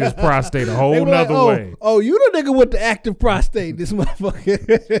stimulate his prostate a whole nother way. Oh, you the nigga with the active prostate, this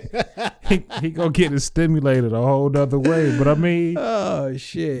motherfucker. he gonna get it stimulated a whole nother way. But I mean, oh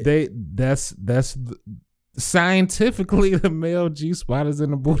shit, that's scientifically the male G-spot is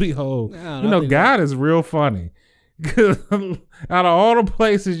in the booty hole. God is real funny. Out of all the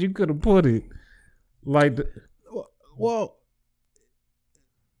places you could have put it, well,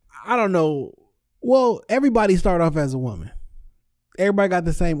 I don't know. Well, everybody start off as a woman. Everybody got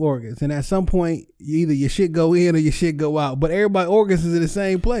the same organs, and at some point, either your shit go in or your shit go out. But everybody organs is in the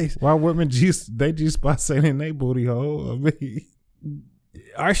same place. Why women G-spot saying in their booty hole? I mean,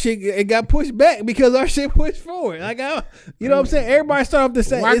 our shit it got pushed back because our shit pushed forward. Like you know what I'm saying? Everybody start off the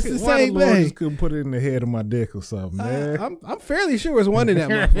same. It's the same thing. Just couldn't put it in the head of my dick or something, man. I'm fairly sure it's one of that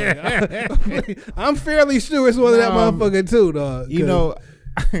motherfucker. I'm fairly sure it's one of that motherfucker too, dog. You know,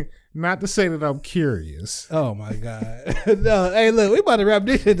 not to say that I'm curious. Oh my god! No, hey, look, we about to wrap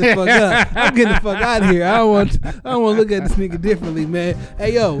this shit the fuck up. I'm getting the fuck out of here. I don't want to look at this nigga differently, man.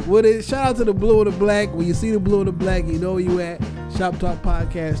 Hey, yo, shout out to the Blue and the Black. When you see the Blue and the Black, you know where you at. Shop Talk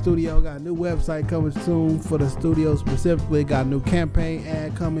Podcast Studio got a new website coming soon for the studio specifically. Got a new campaign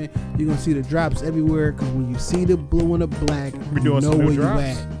ad coming. You're gonna see the drops everywhere because when you see the Blue and the Black, you know where you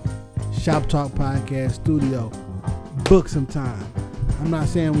at. Shop Talk Podcast Studio. Book some time. I'm not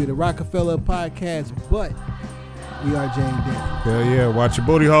saying we're the Rockefeller Podcast, but we are Jane Danny. Hell yeah, watch your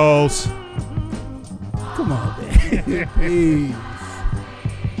booty holes. Come on, man. Peace.